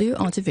Director of Blue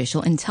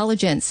Artificial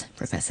Intelligence,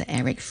 Professor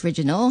Eric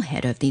Friginal,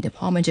 Head of the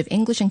Department of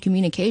English and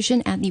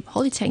Communication at the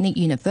Polytechnic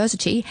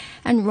University,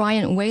 and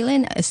Ryan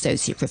Whalen,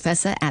 Associate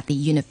Professor at the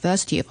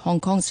University of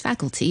Hong Kong's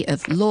Faculty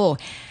of Law.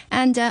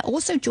 And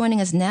also joining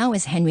us now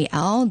is Henry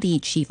Au, the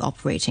Chief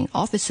Operating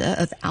Officer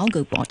of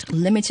AlgoBot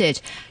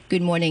Limited.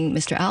 Good morning,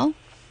 Mr. Au.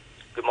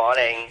 Good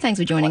morning. Thanks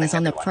for joining us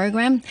on the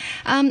program.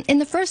 In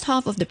the first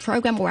half of the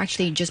program, or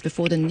actually just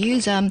before the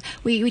news,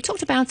 we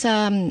talked about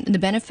the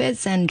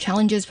benefits and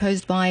challenges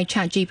posed by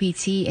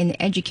ChatGPT in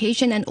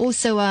education and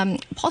also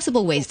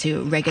possible ways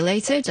to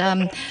regulate it.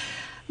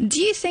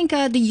 Do you think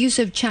the use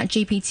of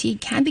ChatGPT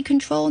can be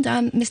controlled,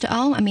 Mr.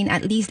 Au? I mean,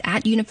 at least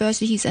at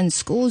universities and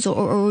schools,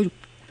 or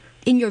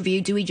in your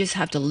view, do we just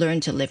have to learn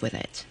to live with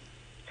it?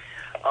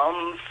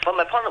 From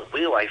my point of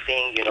view, I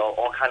think,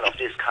 all kind of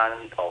this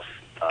kind of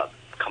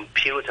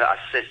computer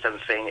assistant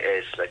thing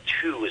is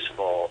tools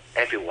for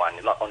everyone,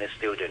 not only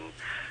students.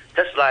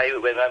 Just like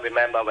when I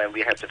remember when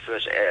we had the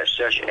first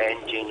search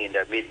engine in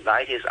the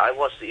mid-90s, I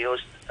was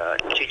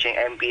teaching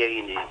MBA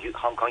in the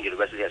Hong Kong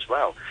University as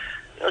well.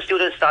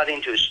 Students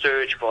starting to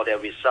search for their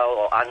result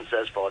or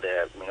answers for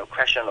their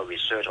question or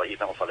research or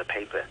even for the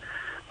paper.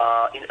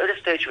 In early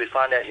stage, we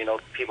found that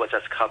people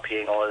just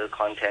copying all the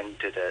content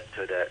to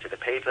the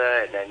paper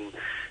and then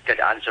get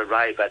the answer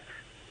right, but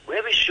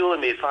very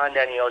soon we find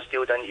that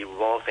students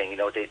evolving.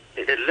 They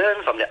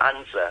learn from the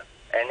answer,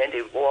 and then the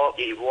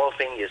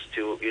evolving is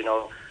to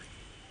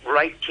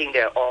writing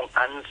their own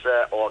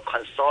answer or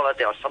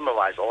consolidate or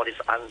summarize all this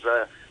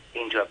answer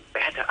into a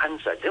better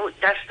answer.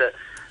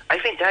 I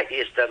think that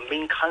is the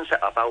main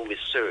concept about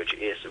research.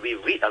 Is we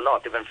read a lot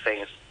of different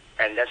things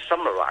and then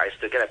summarize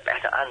to get a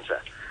better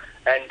answer,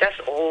 and that's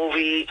all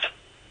we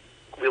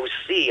will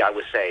see. I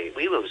would say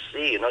we will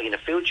see, in the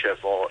future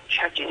for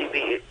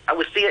ChatGPT. I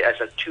would see it as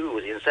a tool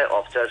instead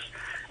of just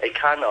a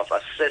kind of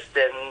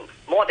assistant,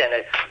 more than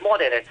a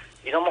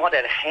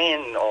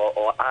hand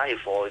or eye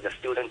for the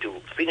student to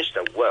finish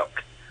the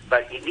work.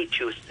 But you need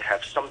to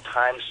have some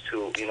time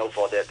to,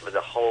 for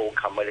the whole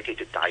community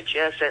to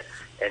digest it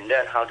and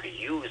learn how to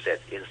use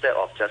it instead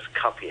of just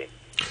copying.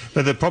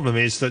 But the problem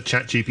is that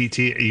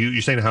ChatGPT,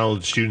 you're saying how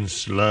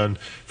students learn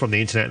from the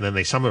internet and then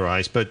they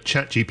summarize, but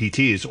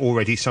ChatGPT is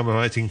already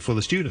summarizing for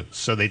the students,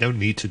 so they don't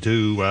need to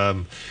do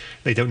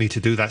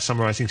that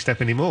summarizing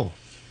step anymore.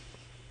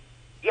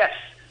 Yes.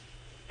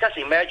 Just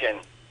imagine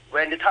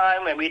when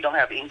we don't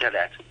have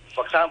internet.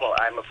 For example,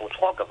 I'm a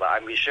photographer.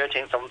 I'm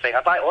researching something.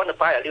 I want to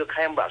buy a new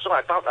camera, so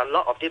I bought a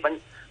lot of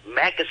different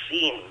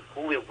magazines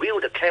who review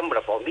the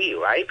camera for me,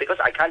 right? Because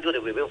I can't do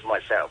the review for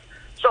myself.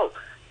 So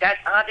that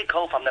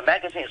article from the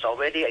magazine is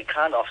already a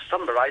kind of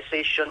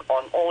summarization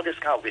on all this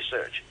kind of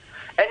research.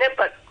 And then,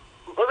 but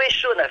very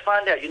soon I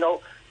find that,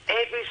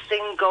 every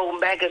single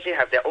magazine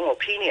have their own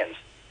opinions.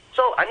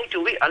 So I need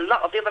to read a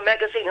lot of different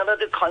magazines in order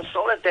to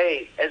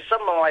consolidate and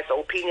summarize the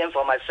opinion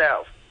for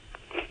myself.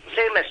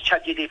 Same as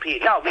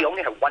ChatGPT. Now we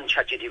only have one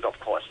ChatGPT, of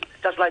course.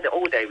 Just like the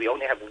old day, we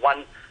only have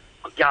one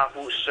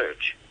Yahoo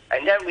search.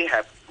 And then we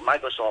have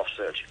Microsoft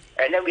search.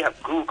 And then we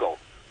have Google.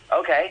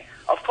 Okay?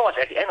 Of course,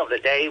 at the end of the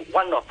day,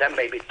 one of them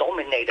maybe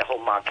dominate the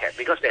whole market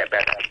because they are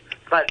better.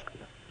 But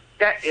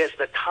that is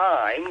the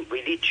time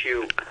we need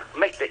to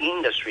make the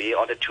industry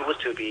or the tools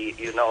to be,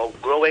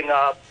 growing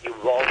up,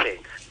 evolving.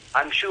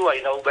 I'm sure,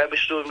 very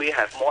soon we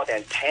have more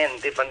than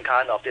 10 different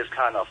this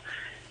kind of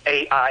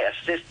AI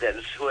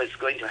assistants who is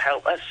going to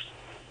help us.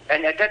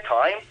 And at that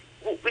time,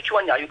 which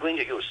one are you going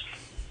to use?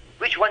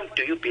 Which one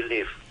do you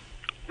believe?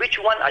 Which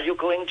one are you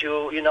going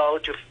to,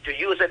 to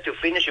use it to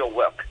finish your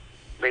work?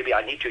 Maybe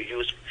I need to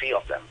use 3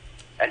 of them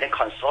and then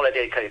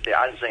consolidate the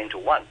answer into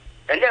one.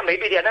 And then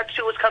maybe there are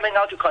tools coming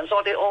out to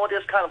consolidate all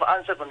this kind of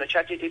answer from the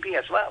ChatGPT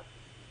as well.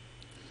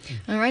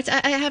 All right.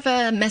 I have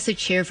a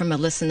message here from a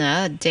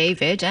listener,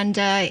 David, and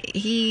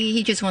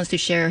he just wants to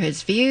share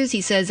his views.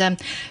 He says,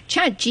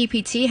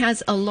 ChatGPT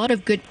has a lot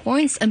of good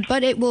points,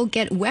 but it will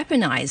get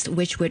weaponized,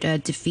 which would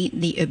defeat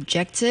the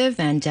objective.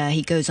 And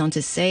he goes on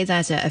to say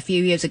that a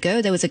few years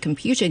ago, there was a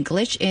computer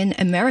glitch in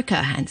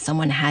America, and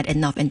someone had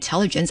enough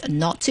intelligence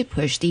not to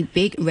push the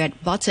big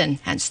red button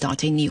and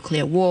start a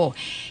nuclear war.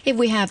 If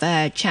we have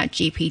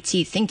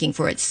ChatGPT thinking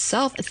for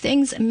itself,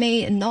 things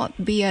may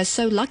not be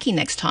so lucky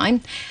next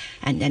time.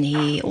 And then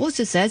he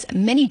also says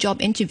many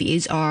job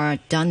interviews are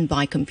done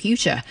by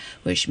computer,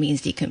 which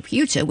means the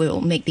computer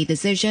will make the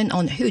decision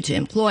on who to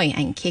employ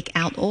and kick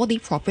out all the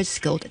proper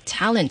skilled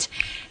talent.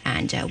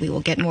 And we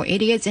will get more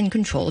idiots in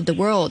control of the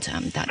world.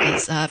 That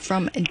is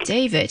from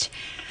David.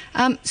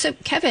 So,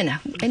 Kevin,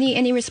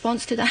 any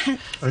response to that?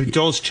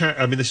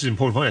 This is an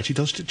important point, actually.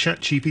 Does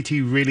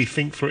ChatGPT really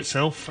think for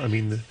itself? I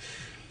mean,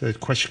 the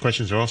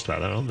questions are asked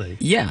about that, aren't they?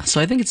 Yeah, so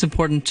I think it's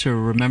important to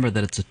remember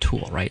that it's a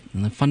tool, right?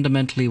 And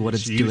fundamentally what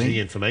it's doing... It's using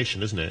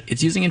information, isn't it?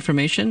 It's using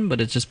information, but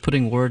it's just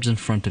putting words in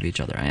front of each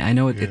other. I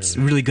know it's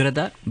really good at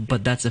that,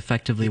 but that's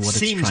effectively what it's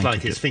trying to do. It seems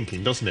like it's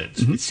thinking, doesn't it?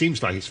 Mm-hmm. It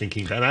seems like it's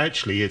thinking, but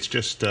actually it's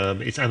just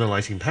it's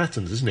analysing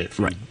patterns, isn't it?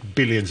 From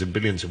billions and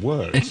billions of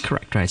words.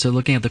 Correct, right. So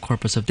looking at the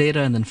corpus of data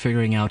and then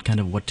figuring out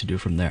kind of what to do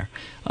from there.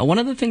 One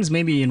of the things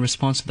maybe in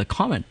response to the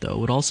comment, though,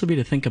 would also be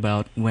to think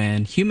about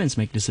when humans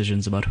make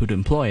decisions about who to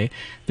employ,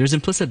 there's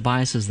implicit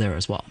biases there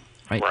as well,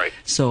 right?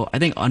 So I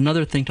think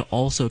another thing to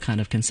also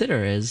kind of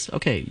consider is,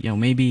 okay,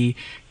 maybe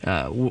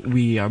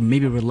we are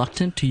maybe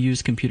reluctant to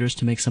use computers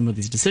to make some of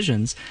these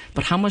decisions,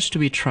 but how much do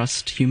we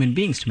trust human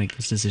beings to make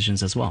those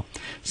decisions as well?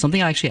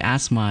 Something I actually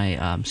ask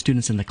my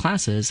students in the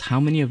class is, how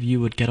many of you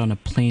would get on a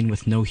plane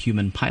with no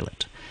human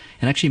pilot?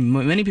 And actually,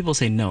 many people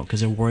say no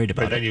because they're worried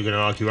about it. But then you're going to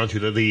argue, aren't you,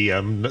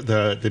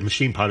 that the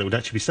machine pilot would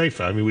actually be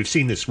safer? I mean, we've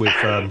seen this with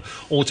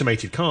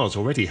automated cars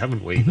already,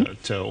 haven't we?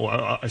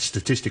 Mm-hmm. That,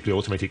 statistically,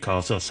 automated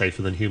cars are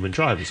safer than human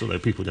drivers, although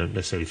people don't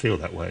necessarily feel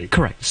that way.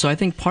 Correct. So I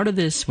think part of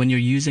this, when you're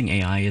using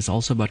AI, is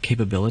also about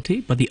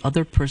capability, but the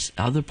other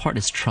part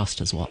is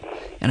trust as well.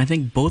 And I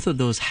think both of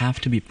those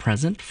have to be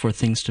present for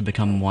things to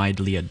become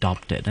widely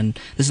adopted. And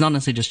this is not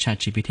necessarily just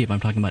ChatGPT, but I'm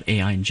talking about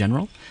AI in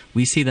general.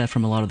 We see that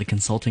from a lot of the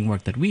consulting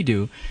work that we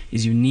do,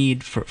 is you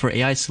need, for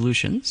AI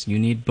solutions, you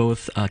need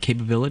both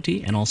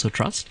capability and also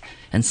trust.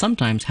 And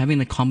sometimes having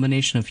the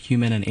combination of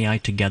human and AI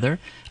together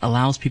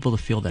allows people to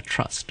feel that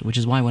trust, which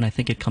is why when I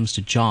think it comes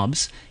to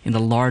jobs, in the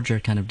larger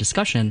kind of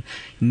discussion,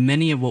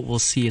 many of what we'll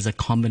see is a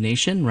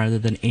combination rather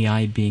than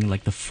AI being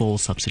like the full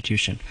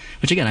substitution,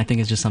 which again, I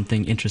think is just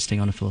something interesting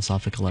on a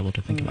philosophical level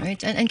to think about.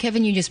 Right. And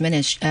Kevin, you just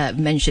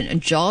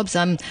mentioned jobs.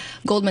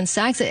 Goldman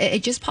Sachs,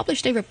 it just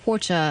published a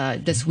report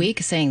this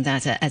week saying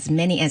that as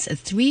many as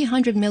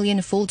 300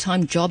 million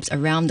full-time jobs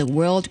around the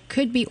world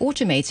could be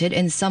automated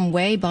in some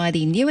way by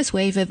the newest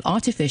wave of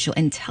artificial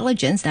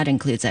intelligence. That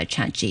includes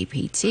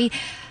ChatGPT.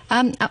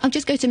 I'll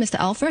just go to Mr.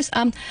 Al first.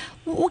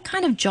 What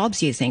kind of jobs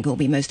do you think will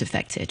be most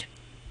affected?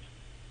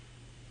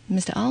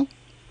 Mr. Al?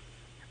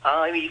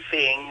 I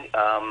think,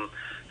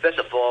 first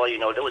of all,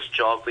 those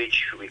jobs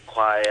which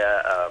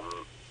require,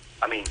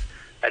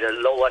 at a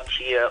lower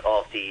tier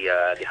of the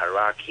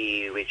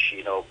hierarchy, which,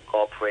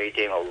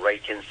 operating or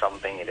rating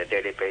something in a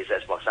daily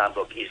basis, for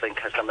example, even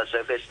customer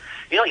service.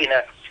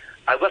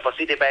 I worked for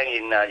Citibank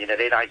in the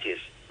late 90s.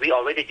 We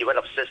already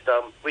developed a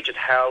system which would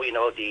help,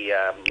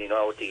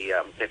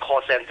 the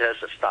call centers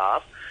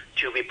staff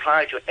to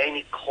reply to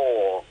any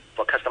call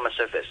for customer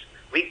service.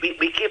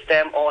 we give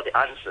them all the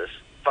answers.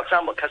 For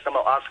example, customer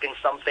asking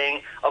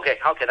something, okay,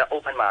 how can I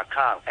open my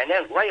account? And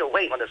then right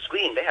away on the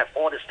screen, they have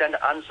all the standard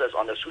answers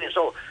on the screen.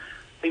 So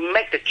we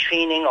make the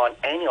training on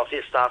any of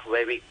this stuff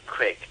very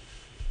quick.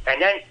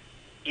 And then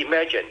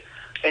imagine,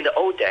 in the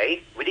old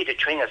day, we need to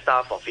train a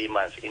staff for 3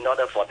 months in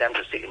order for them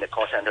to sit in the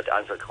call center to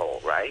answer call,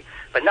 right?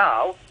 But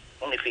now,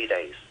 only 3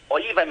 days,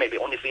 or even maybe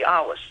only 3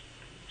 hours.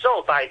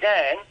 So by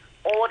then,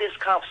 all this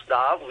kind of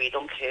stuff, we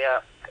don't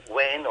care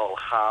when or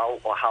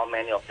how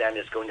many of them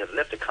is going to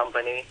leave the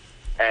company,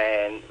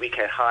 and we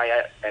can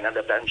hire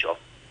another bunch of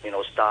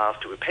staff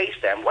to replace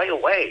them right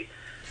away.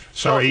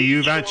 Sorry,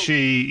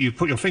 you've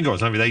put your finger on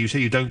something there. You say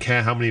you don't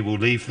care how many will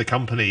leave the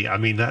company. I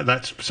mean,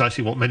 that's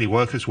precisely what many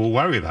workers will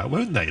worry about,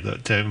 won't they?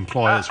 That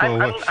employers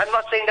will... I'm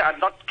not saying that I'm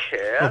not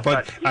care.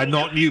 But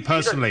not you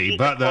personally,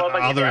 but that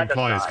other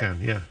employers can,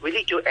 yeah. We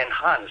need to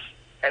enhance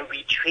and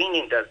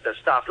retraining the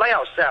staff, like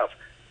ourselves.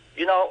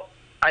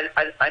 I'm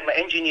an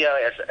engineer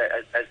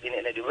as in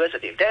a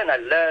university. Then I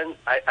learn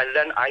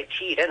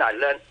IT. Then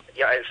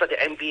I study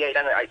MBA.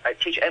 Then I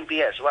teach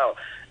MBA as well.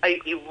 I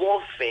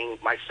evolving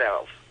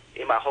myself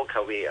in my whole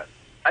career.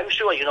 I'm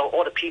sure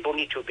all the people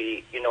need to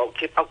be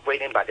keep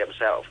upgrading by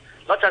themselves,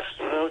 not just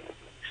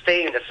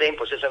stay in the same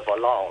position for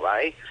long,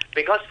 right?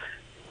 Because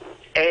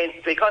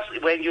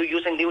when you're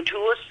using new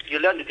tools,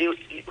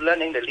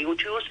 learning the new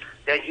tools,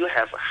 then you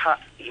have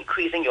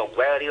increasing your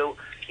value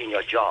in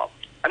your job.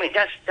 I mean,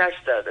 that's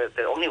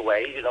the only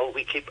way,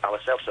 we keep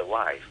ourselves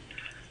alive.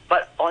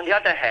 But on the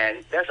other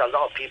hand, there's a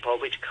lot of people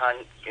which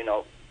can't,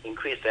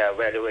 increase their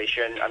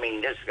valuation. I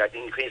mean,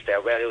 increase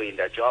their value in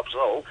their job.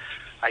 So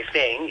I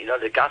think,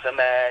 the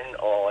government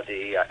or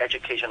the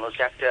educational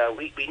sector,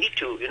 we need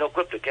to,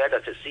 group together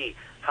to see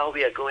how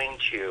we are going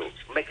to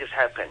make this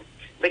happen.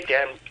 Make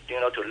them,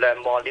 to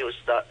learn more new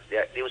stuff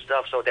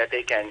so that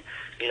they can,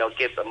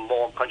 give a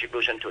more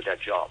contribution to their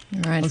job.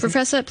 Right.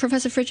 Professor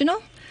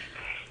Friginal?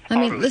 I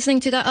mean,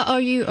 listening to that,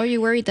 are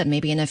you worried that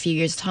maybe in a few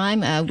years'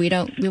 time we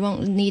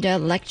won't need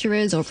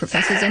lecturers or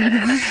professors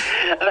anymore?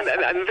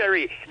 I'm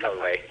very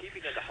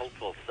keeping on the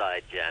hopeful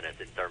side, Janice,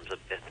 in terms of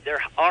this.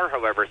 There are,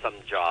 however, some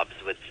jobs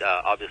which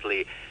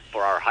obviously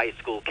for our high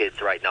school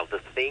kids right now to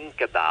think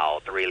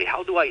about really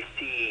how do I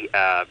see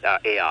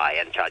AI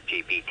and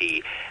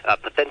ChatGPT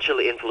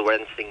potentially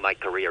influencing my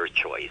career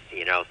choice.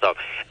 So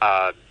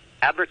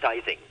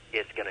advertising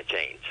is going to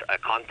change.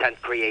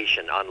 Content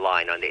creation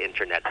online on the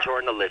internet,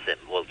 journalism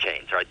will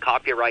change, right?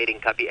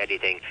 Copywriting, copy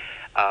editing,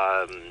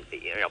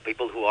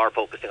 people who are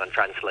focusing on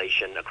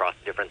translation across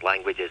different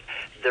languages,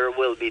 there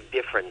will be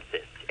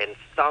differences. And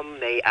some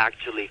may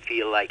actually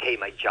feel like, hey,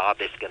 my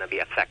job is going to be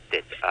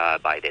affected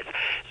by this.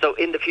 So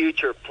in the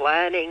future,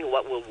 planning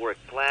what will work,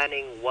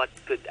 planning what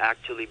could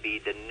actually be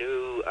the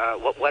new,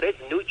 what is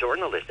new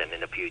journalism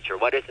in the future,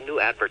 what is new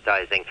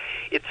advertising.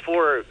 It's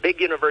for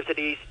big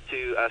universities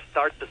to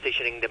start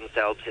positioning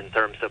themselves in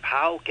terms of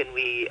how can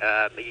we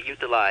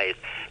utilize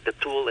the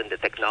tool and the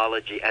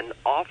technology and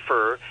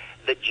offer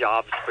the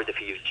jobs for the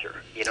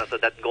future. So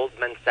that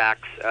Goldman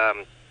Sachs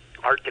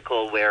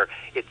article where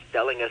it's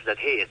telling us that,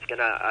 hey, it's going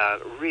to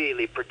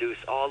really produce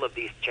all of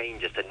these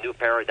changes and new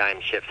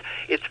paradigm shifts.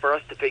 It's for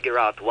us to figure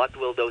out what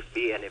will those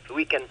be, and if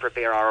we can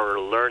prepare our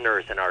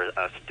learners and our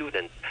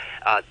students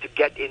to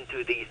get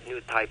into these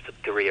new types of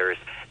careers,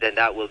 then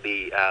that will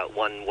be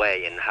one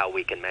way in how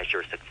we can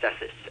measure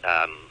successes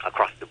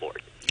across the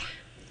board.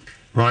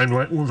 Ryan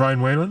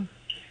Whalen?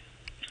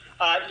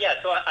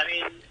 So, I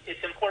mean,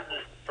 it's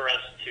important for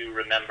us to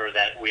remember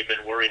that we've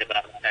been worried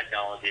about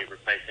technology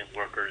replacing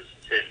workers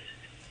since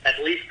at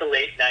least the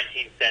late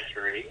 19th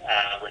century,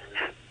 when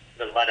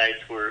the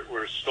Luddites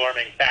were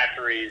storming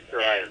factories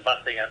and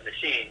busting up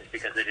machines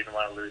because they didn't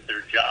want to lose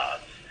their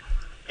jobs.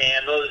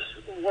 And those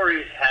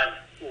worries have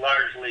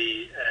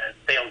largely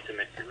failed to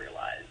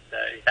materialize.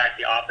 In fact,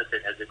 the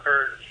opposite has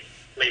occurred.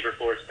 Labor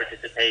force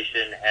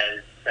participation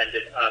has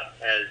trended up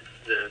as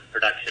the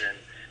production and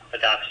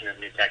adoption of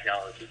new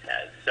technologies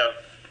has. So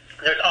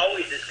there's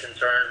always this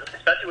concern,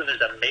 especially when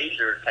there's a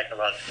major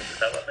technological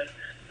development,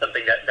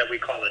 something that we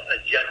call a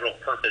general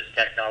purpose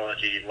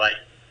technology like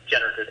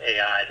generative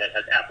AI that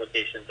has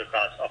applications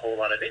across a whole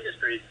lot of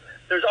industries.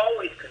 There's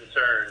always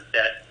concern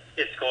that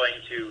it's going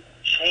to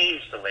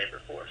change the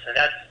labor force, and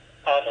that's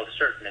almost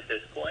certain at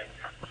this point.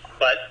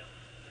 But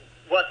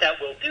what that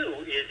will do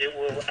is it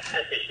will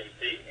add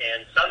efficiency,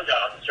 and some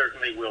jobs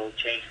certainly will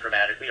change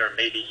dramatically or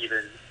maybe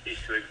even cease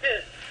to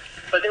exist.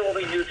 But there will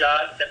be new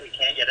jobs that we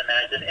can't yet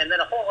imagine, and then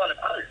a whole lot of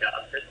other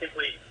jobs that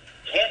simply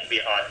can't be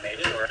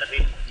automated or at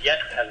least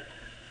yet have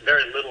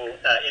very little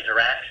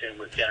interaction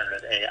with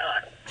generative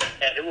AI.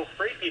 And it will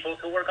free people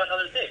to work on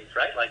other things,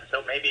 right? Like,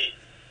 so maybe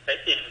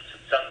in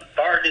some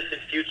far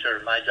distant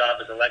future, my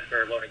job as a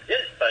lecturer won't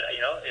exist, but,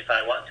 if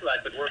I want to, I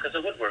could work as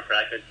a woodworker.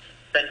 I could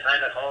spend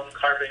time at home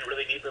carving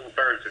really neat little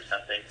birds or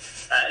something.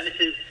 And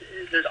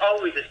there's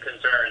always this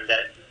concern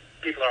that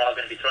people are all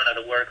going to be thrown out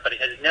of work, but it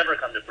has never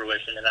come to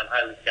fruition, and I'm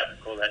highly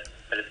skeptical that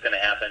it's going to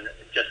happen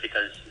just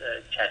because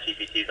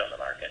ChatGPT is on the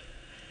market.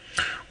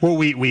 Well,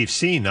 we've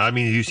seen. I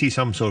mean, you see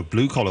some sort of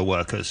blue-collar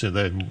workers, so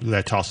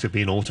their tasks have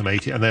been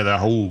automated, and there are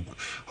whole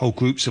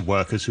groups of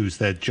workers whose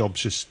their jobs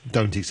just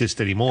don't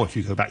exist anymore. If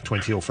you go back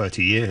 20 or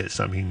 30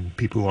 years, I mean,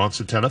 people who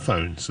answer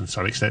telephones, and to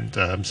some extent,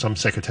 some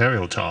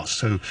secretarial tasks.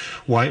 So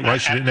why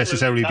should it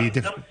necessarily be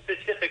different?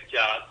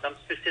 Some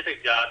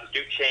specific jobs do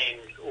change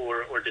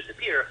or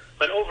disappear,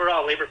 but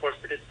overall, labor force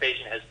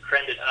participation has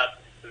trended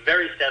up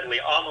very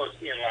steadily,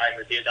 almost in line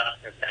with the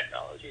adoption of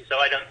technology. So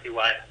I don't see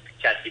why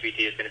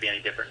ChatGPT is going to be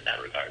any different in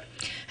that regard.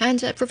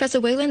 And Professor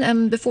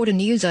Whalen, before the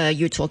news,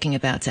 you're talking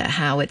about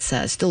how it's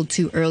still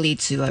too early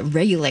to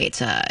regulate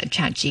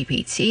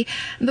ChatGPT.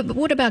 But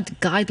what about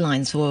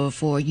guidelines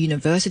for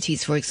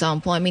universities, for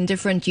example? I mean,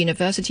 different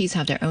universities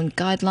have their own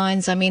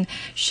guidelines. I mean,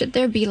 should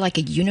there be like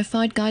a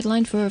unified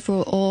guideline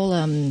for all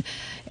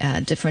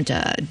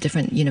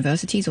different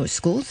universities or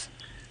schools?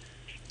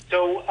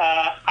 So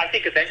I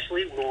think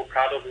eventually we'll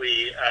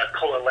probably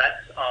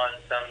coalesce on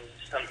some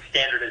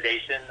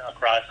standardization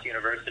across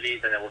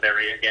universities, and it will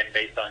vary again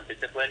based on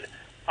discipline.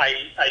 I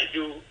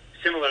do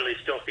similarly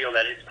still feel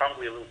that it's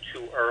probably a little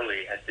too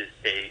early at this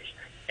stage,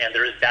 and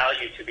there is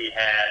value to be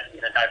had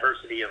in a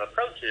diversity of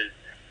approaches,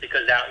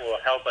 because that will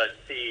help us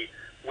see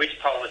which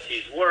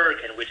policies work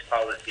and which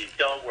policies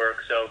don't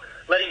work. So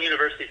letting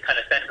universities kind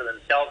of fend for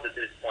themselves at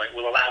this point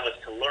will allow us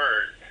to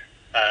learn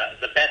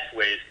the best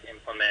ways to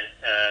implement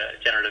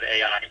generative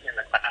AI in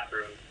the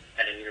classroom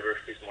and in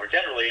universities more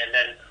generally. And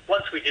then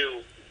once we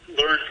do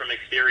learn from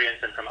experience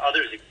and from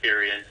others'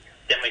 experience,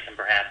 then we can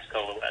perhaps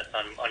coalesce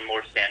on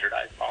more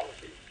standardized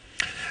policies.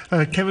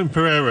 Kevin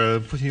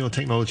Pereira, putting your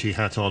technology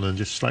hat on and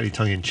just slightly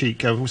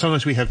tongue-in-cheek,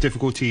 sometimes we have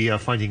difficulty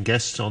finding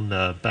guests on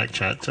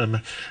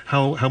Backchat.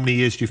 How many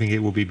years do you think it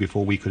will be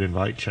before we could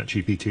invite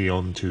ChatGPT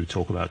on to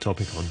talk about a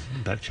topic on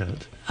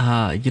Backchat?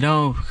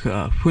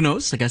 Who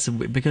knows, I guess,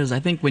 because I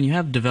think when you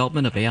have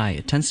development of AI,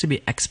 it tends to be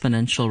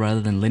exponential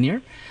rather than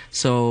linear.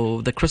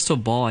 So the crystal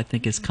ball, I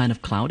think, is kind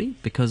of cloudy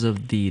because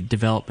of the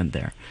development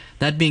there.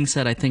 That being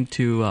said, I think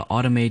to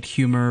automate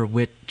humor,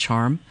 wit,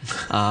 charm,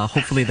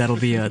 hopefully that'll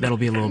be a little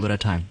bit of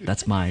time.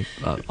 That's my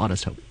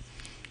honest hope.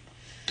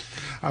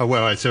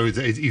 Well, so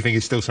you think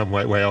it's still some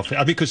way off?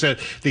 Because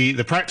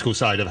the practical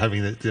side of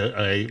having a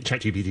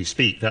ChatGPT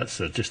speak, that's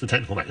just the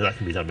technical matter. That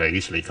can be done very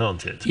easily,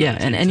 can't it?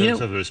 Yeah, in terms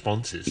of the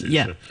responses.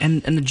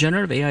 And the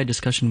generative AI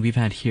discussion we've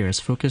had here is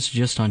focused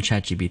just on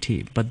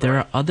ChatGPT. But there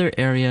are other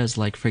areas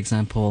like, for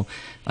example,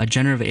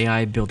 generative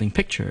AI building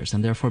pictures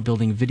and therefore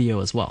building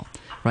video as well,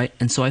 right?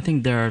 And so I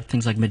think there are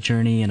things like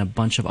Midjourney and a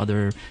bunch of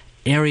other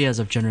areas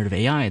of generative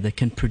AI that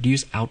can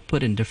produce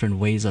output in different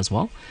ways as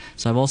well.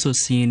 So I've also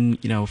seen,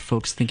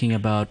 folks thinking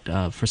about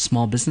for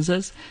small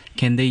businesses,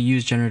 can they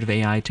use generative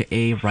AI to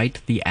A,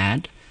 write the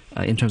ad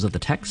in terms of the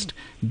text,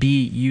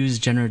 B, use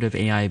generative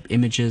AI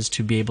images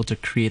to be able to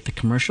create the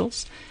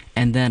commercials,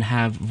 and then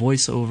have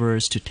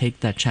voiceovers to take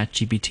that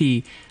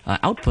ChatGPT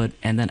output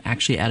and then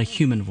actually add a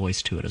human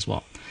voice to it as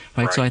well.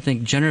 Right. So I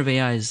think generative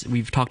AI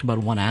we've talked about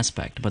one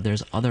aspect, but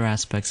there's other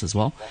aspects as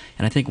well.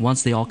 And I think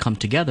once they all come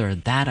together,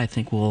 that I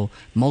think will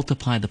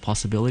multiply the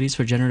possibilities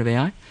for generative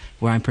AI,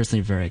 where I'm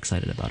personally very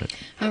excited about it.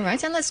 All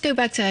right. And let's go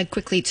back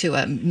quickly to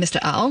Mr.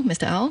 Al.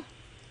 Mr. Al?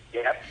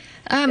 Yeah.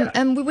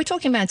 And we were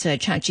talking about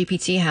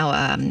ChatGPT,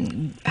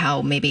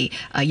 how maybe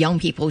young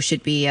people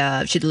should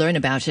learn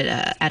about it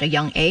at a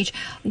young age.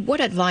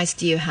 What advice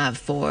do you have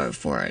for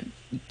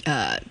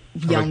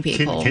young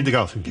people?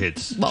 Kindergarten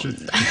kids. Well,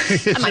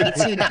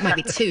 that might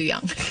be too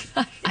young.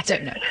 I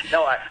don't know.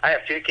 No, I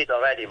have 2 kids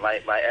already.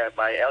 My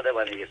elder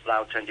one is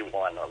now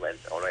 21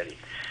 already,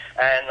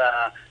 and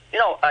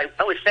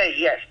I would say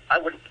yes. I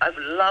would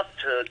love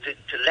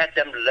to let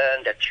them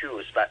learn the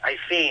tools, but I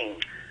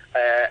think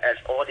as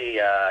all the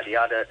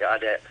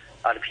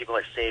other people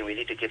are saying, we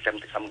need to give them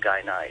some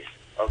guidelines.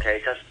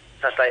 Okay,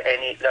 just like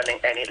learning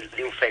any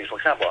new things. For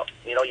example,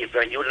 if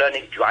when you're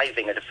learning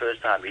driving at the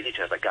first time, we need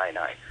to have a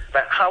guideline.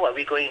 But how are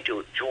we going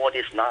to draw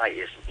this line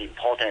is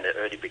important at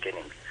the early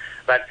beginning.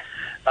 But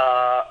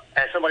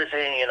as somebody is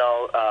saying,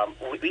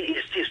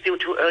 it's still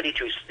too early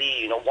to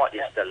see, what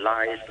is the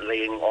lines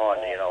laying on.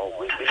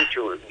 We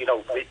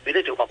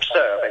need to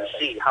observe and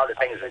see how the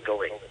things are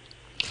going.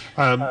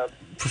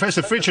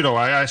 Professor Friginal,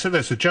 I said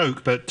that's a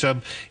joke, but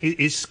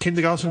is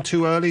kindergarten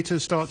too early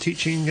to start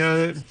teaching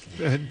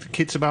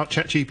kids about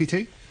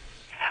ChatGPT?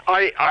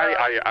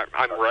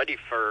 I'm ready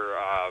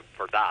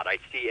for that. I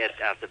see it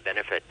as a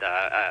benefit.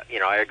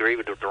 I agree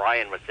with what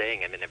Ryan was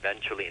saying. I mean,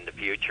 eventually in the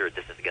future,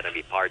 this is going to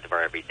be part of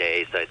our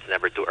everyday, so it's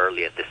never too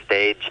early at this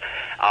stage.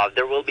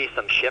 There will be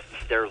some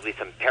shifts. There will be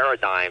some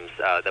paradigms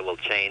that will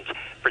change,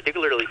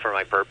 particularly for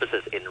my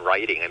purposes in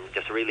writing. I'm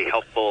just really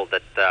hopeful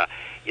that,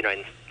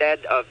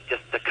 instead of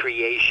just the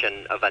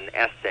creation of an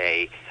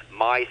essay,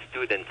 my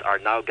students are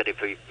now going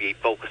to be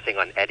focusing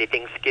on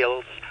editing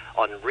skills,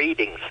 on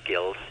reading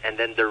skills, and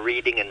then the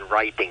reading and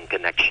writing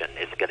connection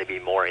is going to be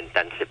more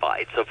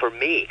intensified. So for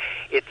me,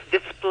 it's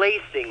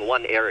displacing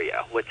one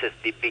area, which is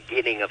the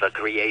beginning of a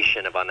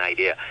creation of an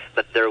idea,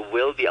 but there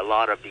will be a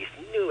lot of these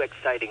new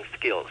exciting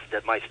skills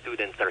that my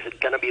students are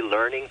going to be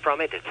learning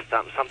from it. It's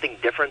something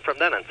different from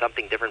them and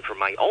something different from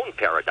my own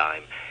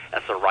paradigm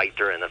as a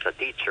writer and as a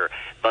teacher.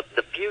 But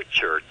the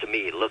future, to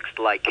me, looks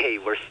like, hey,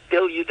 we're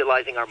still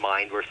utilizing our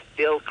mind. We're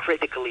still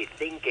critically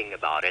thinking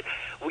about it.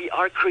 We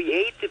are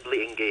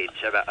creatively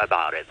engaged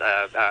about it.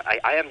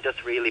 I am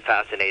just really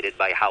fascinated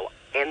by how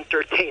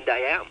entertained I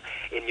am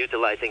in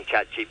utilizing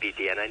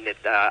ChatGPT, and it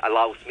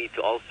allows me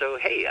to also,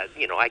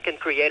 I can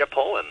create a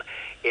poem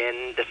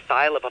in the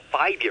style of a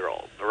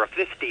 5-year-old or a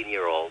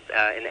 15-year-old,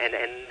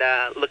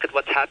 and look at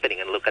what's happening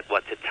and look at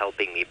what it's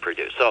helping me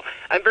produce. So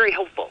I'm very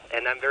hopeful,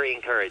 and I'm very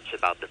encouraged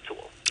about the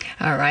tool.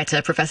 All right,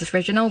 Professor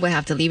Friginal, we'll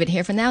have to leave it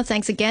here for now.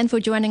 Thanks again for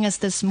joining us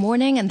this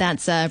morning. And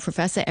that's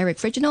Professor Eric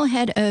Friginal,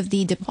 head of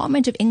the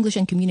Department of English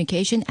and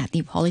Communication at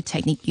the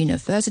Polytechnic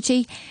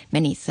University.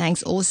 Many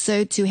thanks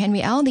also to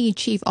Henry Al, the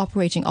Chief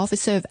Operating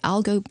Officer of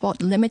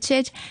AlgoBot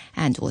Limited,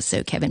 and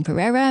also Kevin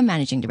Pereira,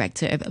 Managing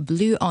Director of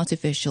Blue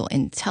Artificial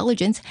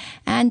Intelligence,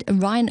 and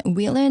Ryan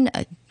Whalen,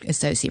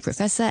 Associate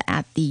Professor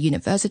at the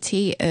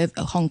University of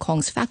Hong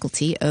Kong's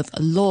Faculty of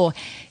Law.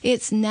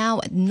 It's now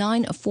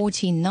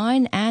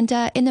 9:49, and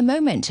in a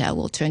moment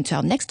we'll turn to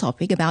our next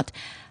topic about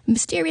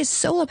mysterious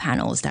solar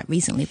panels that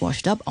recently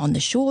washed up on the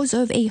shores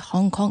of a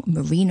Hong Kong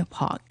marine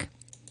park.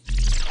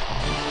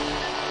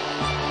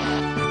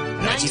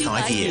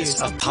 95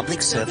 years of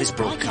public service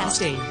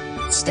broadcasting.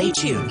 Stay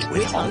tuned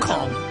with Hong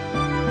Kong.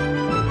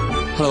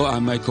 Hello,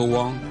 I'm Michael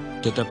Wong,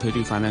 the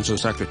Deputy Financial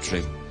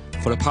Secretary.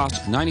 For the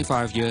past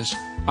 95 years,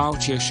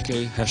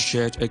 RTHK has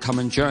shared a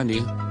common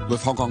journey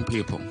with Hong Kong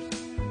people.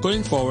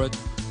 Going forward,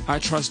 I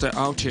trust that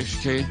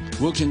RTHK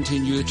will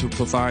continue to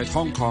provide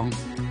Hong Kong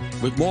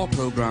with more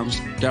programs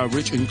that are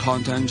rich in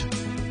content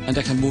and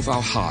that can move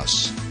our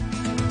hearts.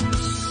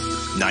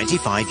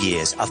 95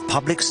 years of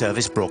public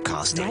service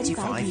broadcasting.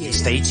 95 years.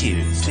 Stay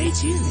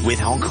tuned with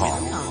Hong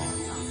Kong.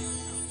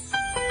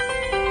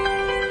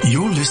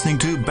 You're listening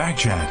to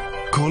Backchat.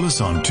 Call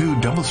us on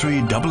 233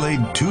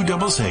 88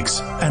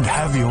 266 and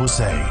have your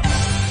say.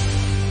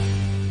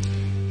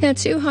 Now,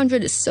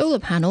 200 solar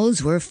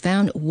panels were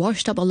found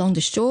washed up along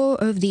the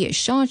shore of the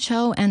Sha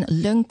Chao and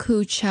Lung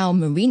Ku Chao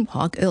Marine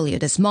Park earlier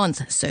this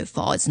month. So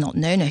far, it's not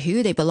known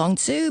who they belong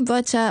to,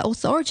 but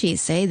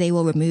authorities say they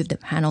will remove the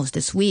panels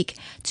this week.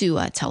 To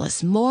tell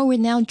us more, we're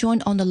now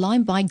joined on the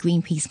line by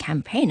Greenpeace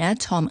campaigner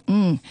Tom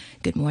Ng.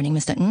 Good morning,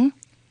 Mr. Ng.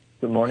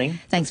 Good morning.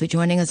 Thanks for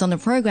joining us on the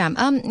program.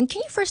 Can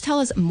you first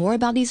tell us more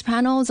about these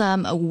panels?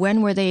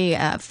 When were they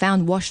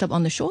found washed up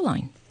on the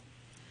shoreline?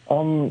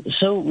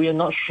 So we are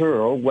not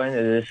sure when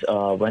did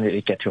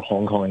it get to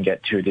Hong Kong and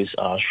get to this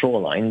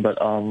shoreline, but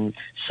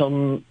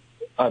some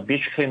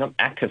beach cleanup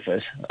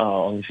activists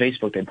on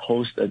Facebook, they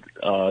posted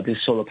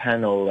this solar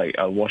panel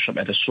wash up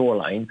at the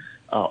shoreline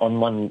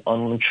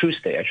on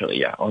Tuesday, actually,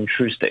 yeah, on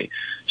Tuesday.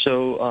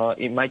 So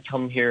it might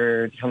come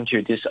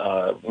to this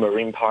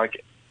marine park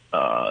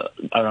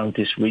around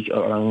this week,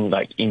 around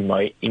in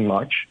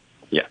March.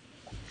 Yeah.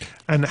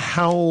 And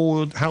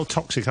how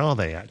toxic are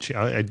they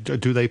actually?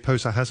 Do they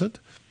pose a hazard?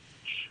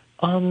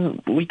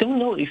 We don't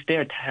know if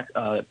they're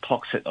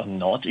toxic or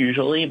not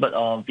usually,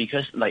 but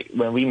because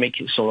when we make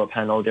solar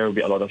panel, there will be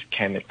a lot of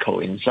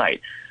chemical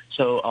inside.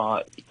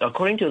 So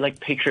according to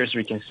pictures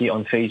we can see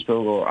on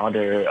Facebook or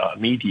other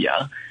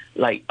media,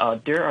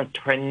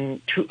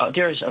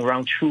 there's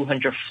around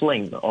 200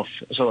 flame of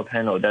solar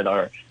panel that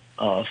are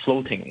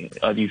floating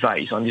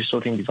device on this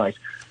floating device,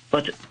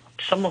 but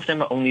some of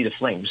them are only the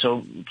flame.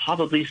 So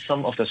probably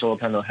some of the solar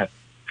panel have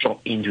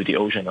dropped into the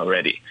ocean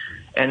already.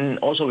 And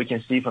also we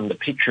can see from the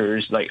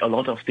pictures, a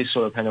lot of these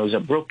solar panels are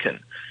broken.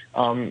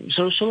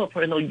 So solar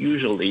panels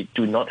usually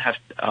do not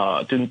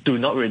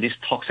release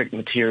toxic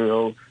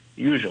material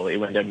usually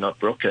when they're not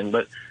broken.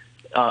 But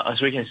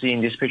as we can see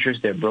in these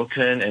pictures, they're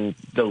broken and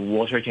the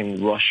water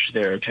can rush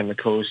their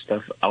chemical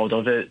stuff out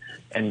of it,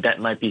 and that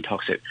might be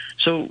toxic.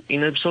 So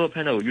in a solar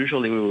panel,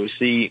 usually we will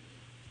see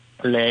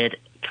lead,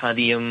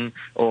 cadmium,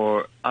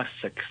 or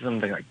arsenic,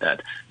 something like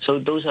that. So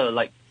those are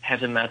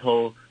heavy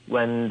metal.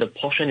 When the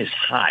portion is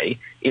high,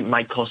 it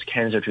might cause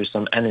cancer to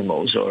some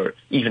animals or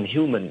even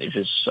human if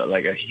it's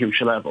a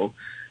huge level.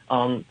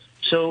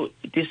 So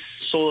these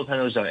solar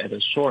panels are at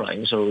the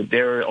shoreline, so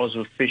there are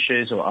also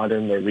fishes or other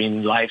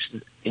marine life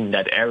in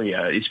that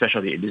area,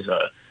 especially it is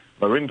a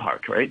marine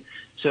park, right?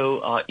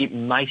 So it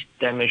might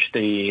damage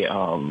the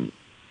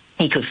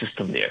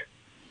ecosystem there.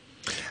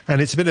 And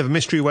it's a bit of a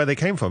mystery where they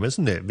came from,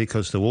 isn't it?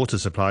 Because the Water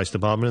Supplies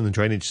Department and the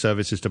Drainage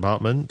Services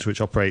Department,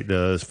 which operate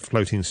the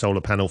floating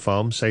solar panel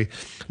farms, say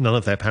none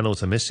of their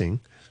panels are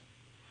missing.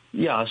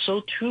 Yeah,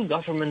 so two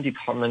government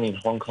departments in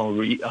Hong Kong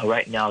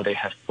right now, they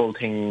have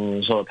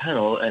floating solar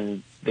panel,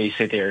 and they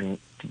say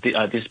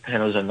these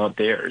panels are not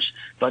theirs.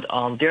 But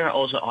there are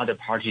also other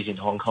parties in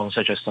Hong Kong,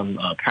 such as some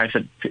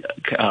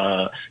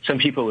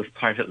people with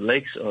private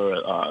lakes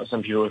or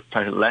some people with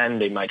private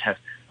land. They might have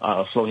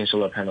floating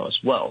solar panel as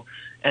well.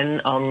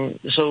 And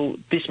so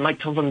this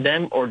might come from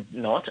them or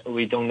not.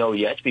 We don't know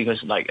yet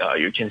because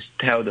you can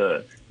tell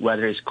the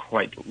weather is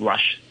quite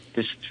rushed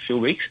this few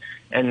weeks.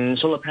 And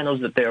solar panels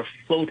that they are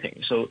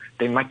floating, so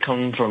they might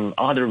come from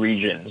other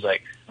regions,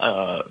 like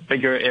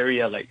bigger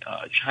area like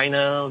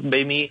China,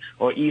 maybe,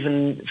 or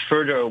even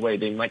further away.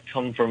 They might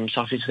come from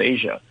Southeast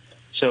Asia.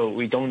 So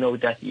we don't know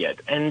that yet,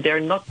 and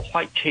they're not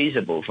quite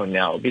traceable for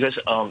now because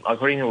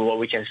according to what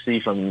we can see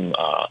from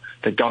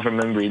the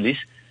government release,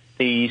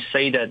 they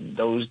say that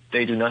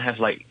they do not have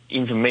like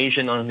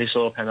information on the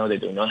solar panel. They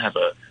do not have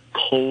a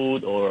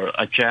code or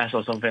address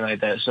or something like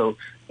that. So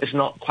it's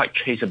not quite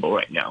traceable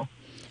right now.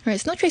 Right,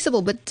 it's not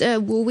traceable, but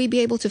will we be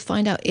able to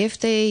find out if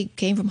they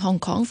came from Hong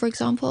Kong, for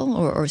example,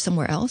 or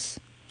somewhere else?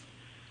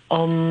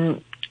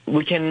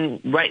 We can,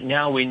 right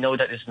now we know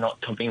that it's not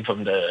coming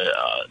from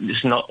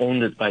it's not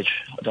owned by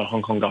the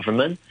Hong Kong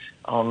government.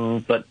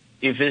 But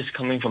if it's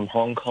coming from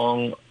Hong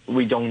Kong,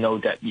 we don't know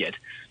that yet.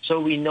 So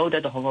we know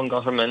that the Hong Kong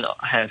government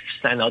have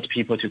sent out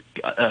people to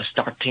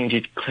starting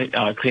to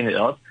clean it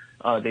up.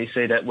 They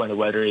say that when the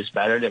weather is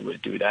better, they will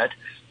do that.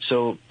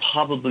 So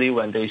probably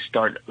when they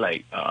start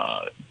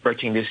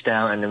breaking this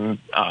down and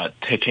then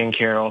taking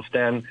care of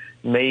them,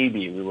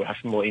 maybe we will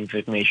have more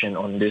information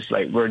on this,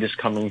 like where this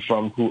coming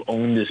from, who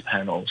owns these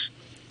panels.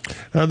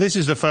 This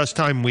is the first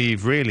time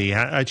we've really,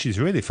 actually it's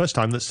really the first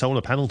time that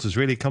solar panels has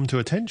really come to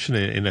attention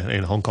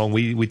in Hong Kong.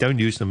 We don't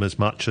use them as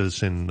much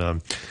as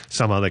in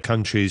some other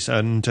countries.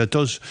 And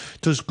does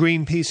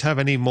Greenpeace have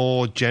any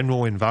more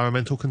general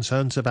environmental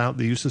concerns about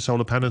the use of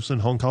solar panels in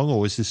Hong Kong,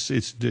 or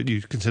do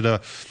you consider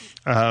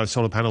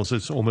solar panels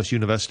as almost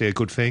universally a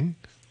good thing?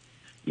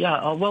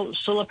 Yeah, well,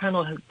 solar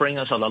panels bring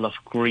us a lot of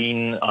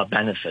green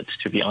benefits,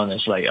 to be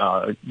honest. Like,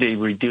 they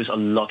reduce a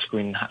lot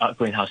of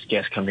greenhouse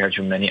gas compared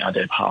to many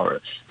other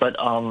power. But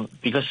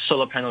because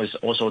solar panel is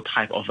also a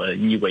type of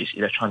e-waste,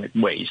 electronic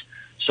waste,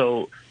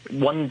 so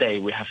one day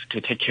we have to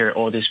take care of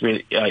all this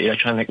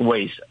electronic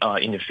waste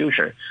in the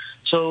future.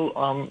 So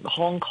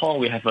Hong Kong,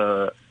 we have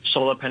a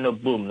solar panel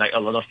boom. Like a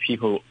lot of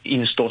people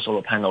install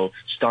solar panel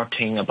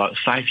starting about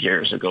 5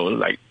 years ago,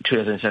 like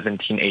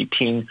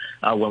 2017-18,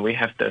 when we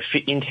have the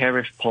feed-in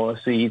tariff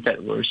policy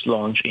that was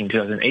launched in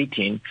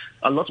 2018.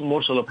 A lot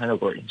more solar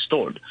panels were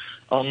installed.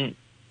 And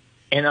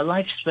a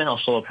lifespan of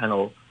solar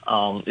panel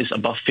is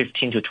about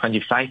 15 to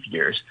 25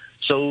 years.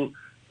 So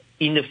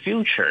in the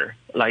future,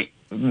 like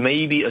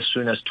maybe as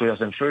soon as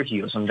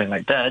 2030 or something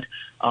like that,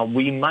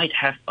 we might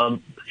have a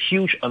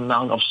huge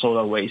amount of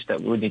solar waste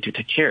that we need to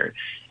take care.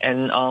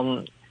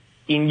 And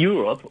in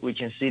Europe, we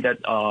can see that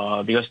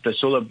because the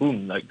solar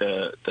boom, like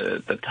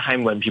the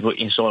time when people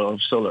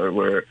installed solar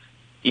were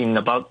in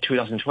about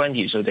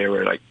 2020, so they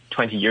were like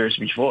 20 years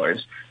before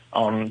us,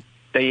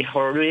 they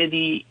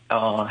already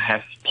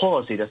have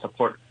policy that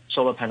support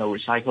solar panel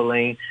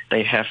recycling.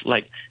 They have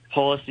like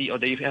policy, or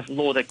they have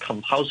law that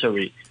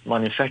compulsory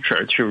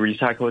manufacturer to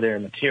recycle their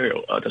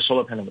material, the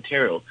solar panel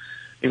material.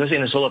 Because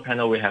in the solar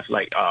panel we have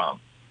like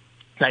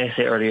I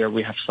said earlier,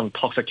 we have some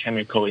toxic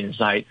chemical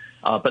inside,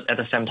 but at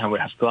the same time we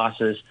have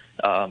glasses,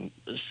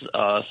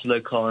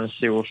 silicon,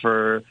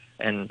 silver,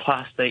 and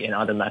plastic and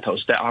other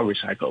metals that are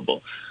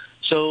recyclable.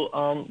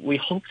 So we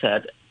hope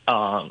that,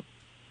 and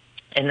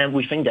then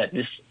we think that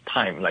this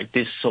time, like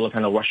this solar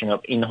panel rushing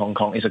up in Hong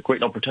Kong is a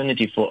great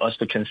opportunity for us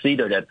to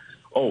consider that,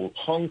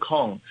 Hong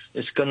Kong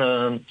is going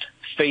to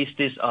face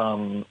this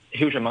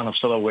huge amount of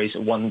solar waste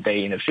one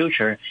day in the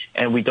future,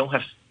 and we don't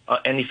have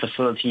any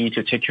facility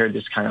to take care of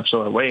this kind of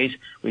solar waste.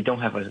 We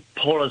don't have a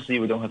policy,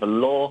 we don't have a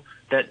law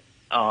that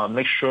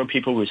makes sure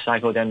people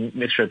recycle them,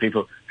 make sure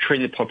people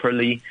treat it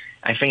properly.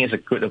 I think it's a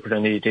good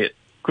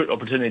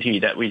opportunity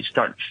that we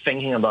start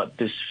thinking about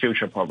this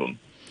future problem.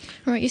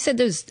 Right, you said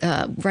there's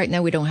right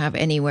now we don't have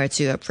anywhere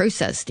to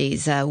process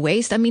these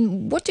waste. I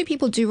mean, what do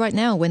people do right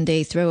now when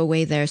they throw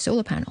away their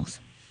solar panels?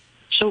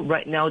 So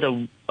right now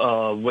the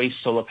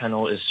waste solar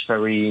panel is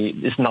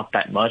not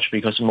that much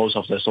because most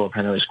of the solar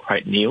panel is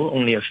quite new.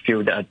 Only a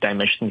few that are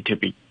damaged need to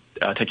be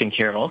taken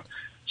care of.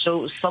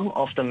 So some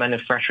of the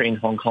manufacturer in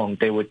Hong Kong,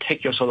 they would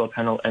take your solar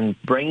panel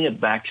and bring it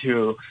back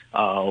to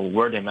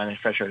where they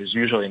manufacture. It's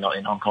usually not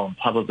in Hong Kong,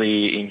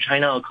 probably in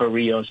China or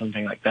Korea or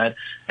something like that,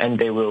 and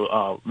they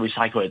will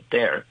recycle it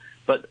there.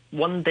 But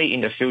one day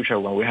in the future,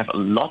 when we have a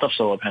lot of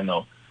solar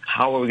panel,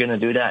 how are we going to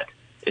do that?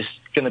 It's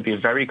going to be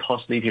very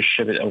costly to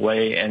ship it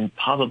away, and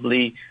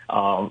probably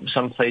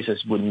some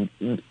places will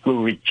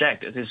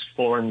reject this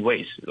foreign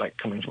waste, like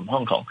coming from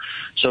Hong Kong.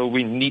 So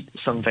we need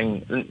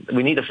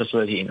a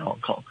facility in Hong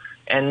Kong.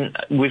 And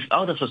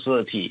without a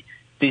facility,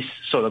 this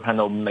solar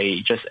panel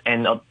may just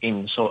end up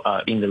in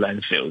the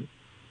landfill.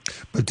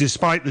 But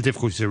despite the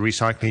difficulties of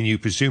recycling, you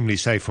presumably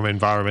say from an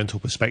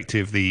environmental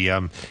perspective, the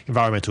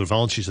environmental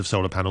advantages of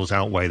solar panels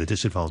outweigh the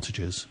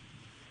disadvantages.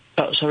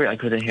 Sorry, I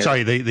couldn't hear.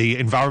 Sorry, the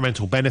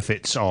environmental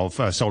benefits of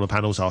solar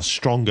panels are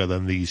stronger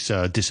than these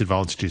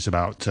disadvantages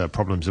about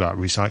problems about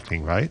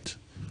recycling, right?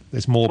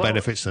 There's more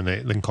benefits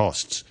than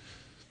costs.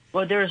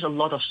 Well, there is a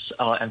lot of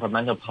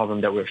environmental problem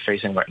that we're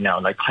facing right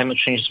now. Like climate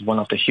change is one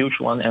of the huge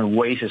one, and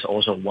waste is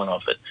also one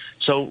of it.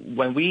 So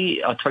when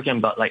we are talking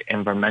about like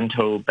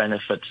environmental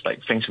benefits,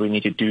 like things we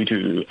need to do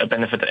to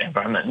benefit the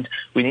environment,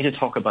 we need to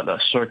talk about a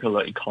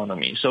circular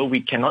economy. So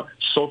we cannot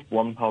solve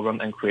one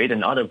problem and create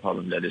another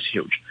problem that is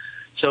huge.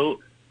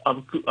 So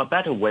a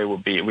better way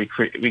would be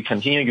we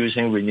continue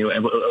using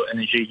renewable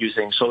energy,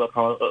 using solar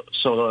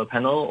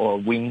panel or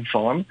wind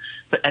farm,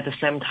 but at the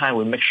same time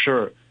we make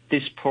sure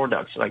these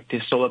products like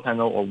this solar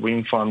panel or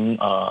wind farm,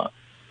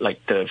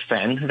 like the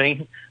fan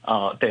thing,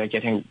 they are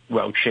getting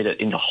well treated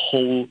in the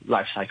whole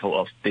life cycle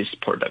of these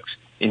products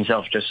instead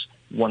of just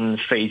one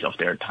phase of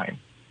their time.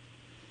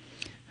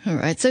 All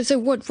right. So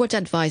what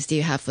advice do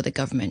you have for the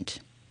government?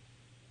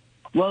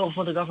 Well,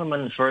 for the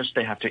government, first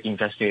they have to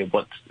investigate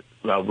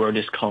where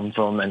this come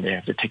from, and they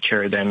have to take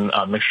care of them,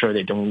 make sure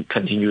they don't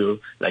continue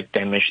like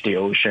damage the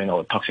ocean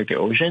or toxic the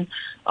ocean.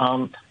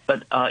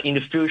 But in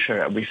the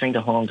future, we think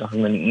the Hong Kong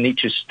government need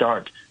to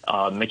start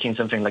making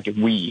something like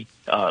we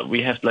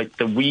have like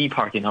the We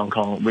Park in Hong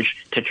Kong, which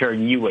take care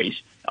of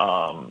e-waste.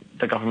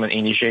 The government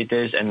initiate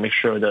this and make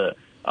sure the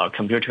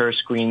computer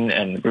screen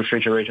and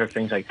refrigerator,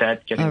 things like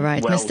that, getting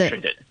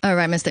treated. All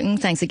right, Mr. Ng,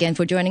 thanks again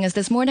for joining us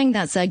this morning.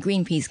 That's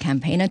Greenpeace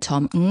campaigner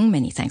Tom Ng.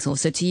 Many thanks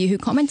also to you who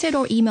commented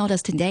or emailed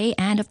us today.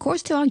 And of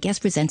course to our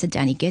guest presenter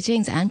Danny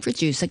Gittings and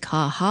producer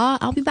Ka Ha.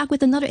 I'll be back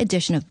with another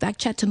edition of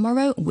Backchat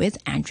tomorrow with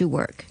Andrew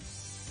Work.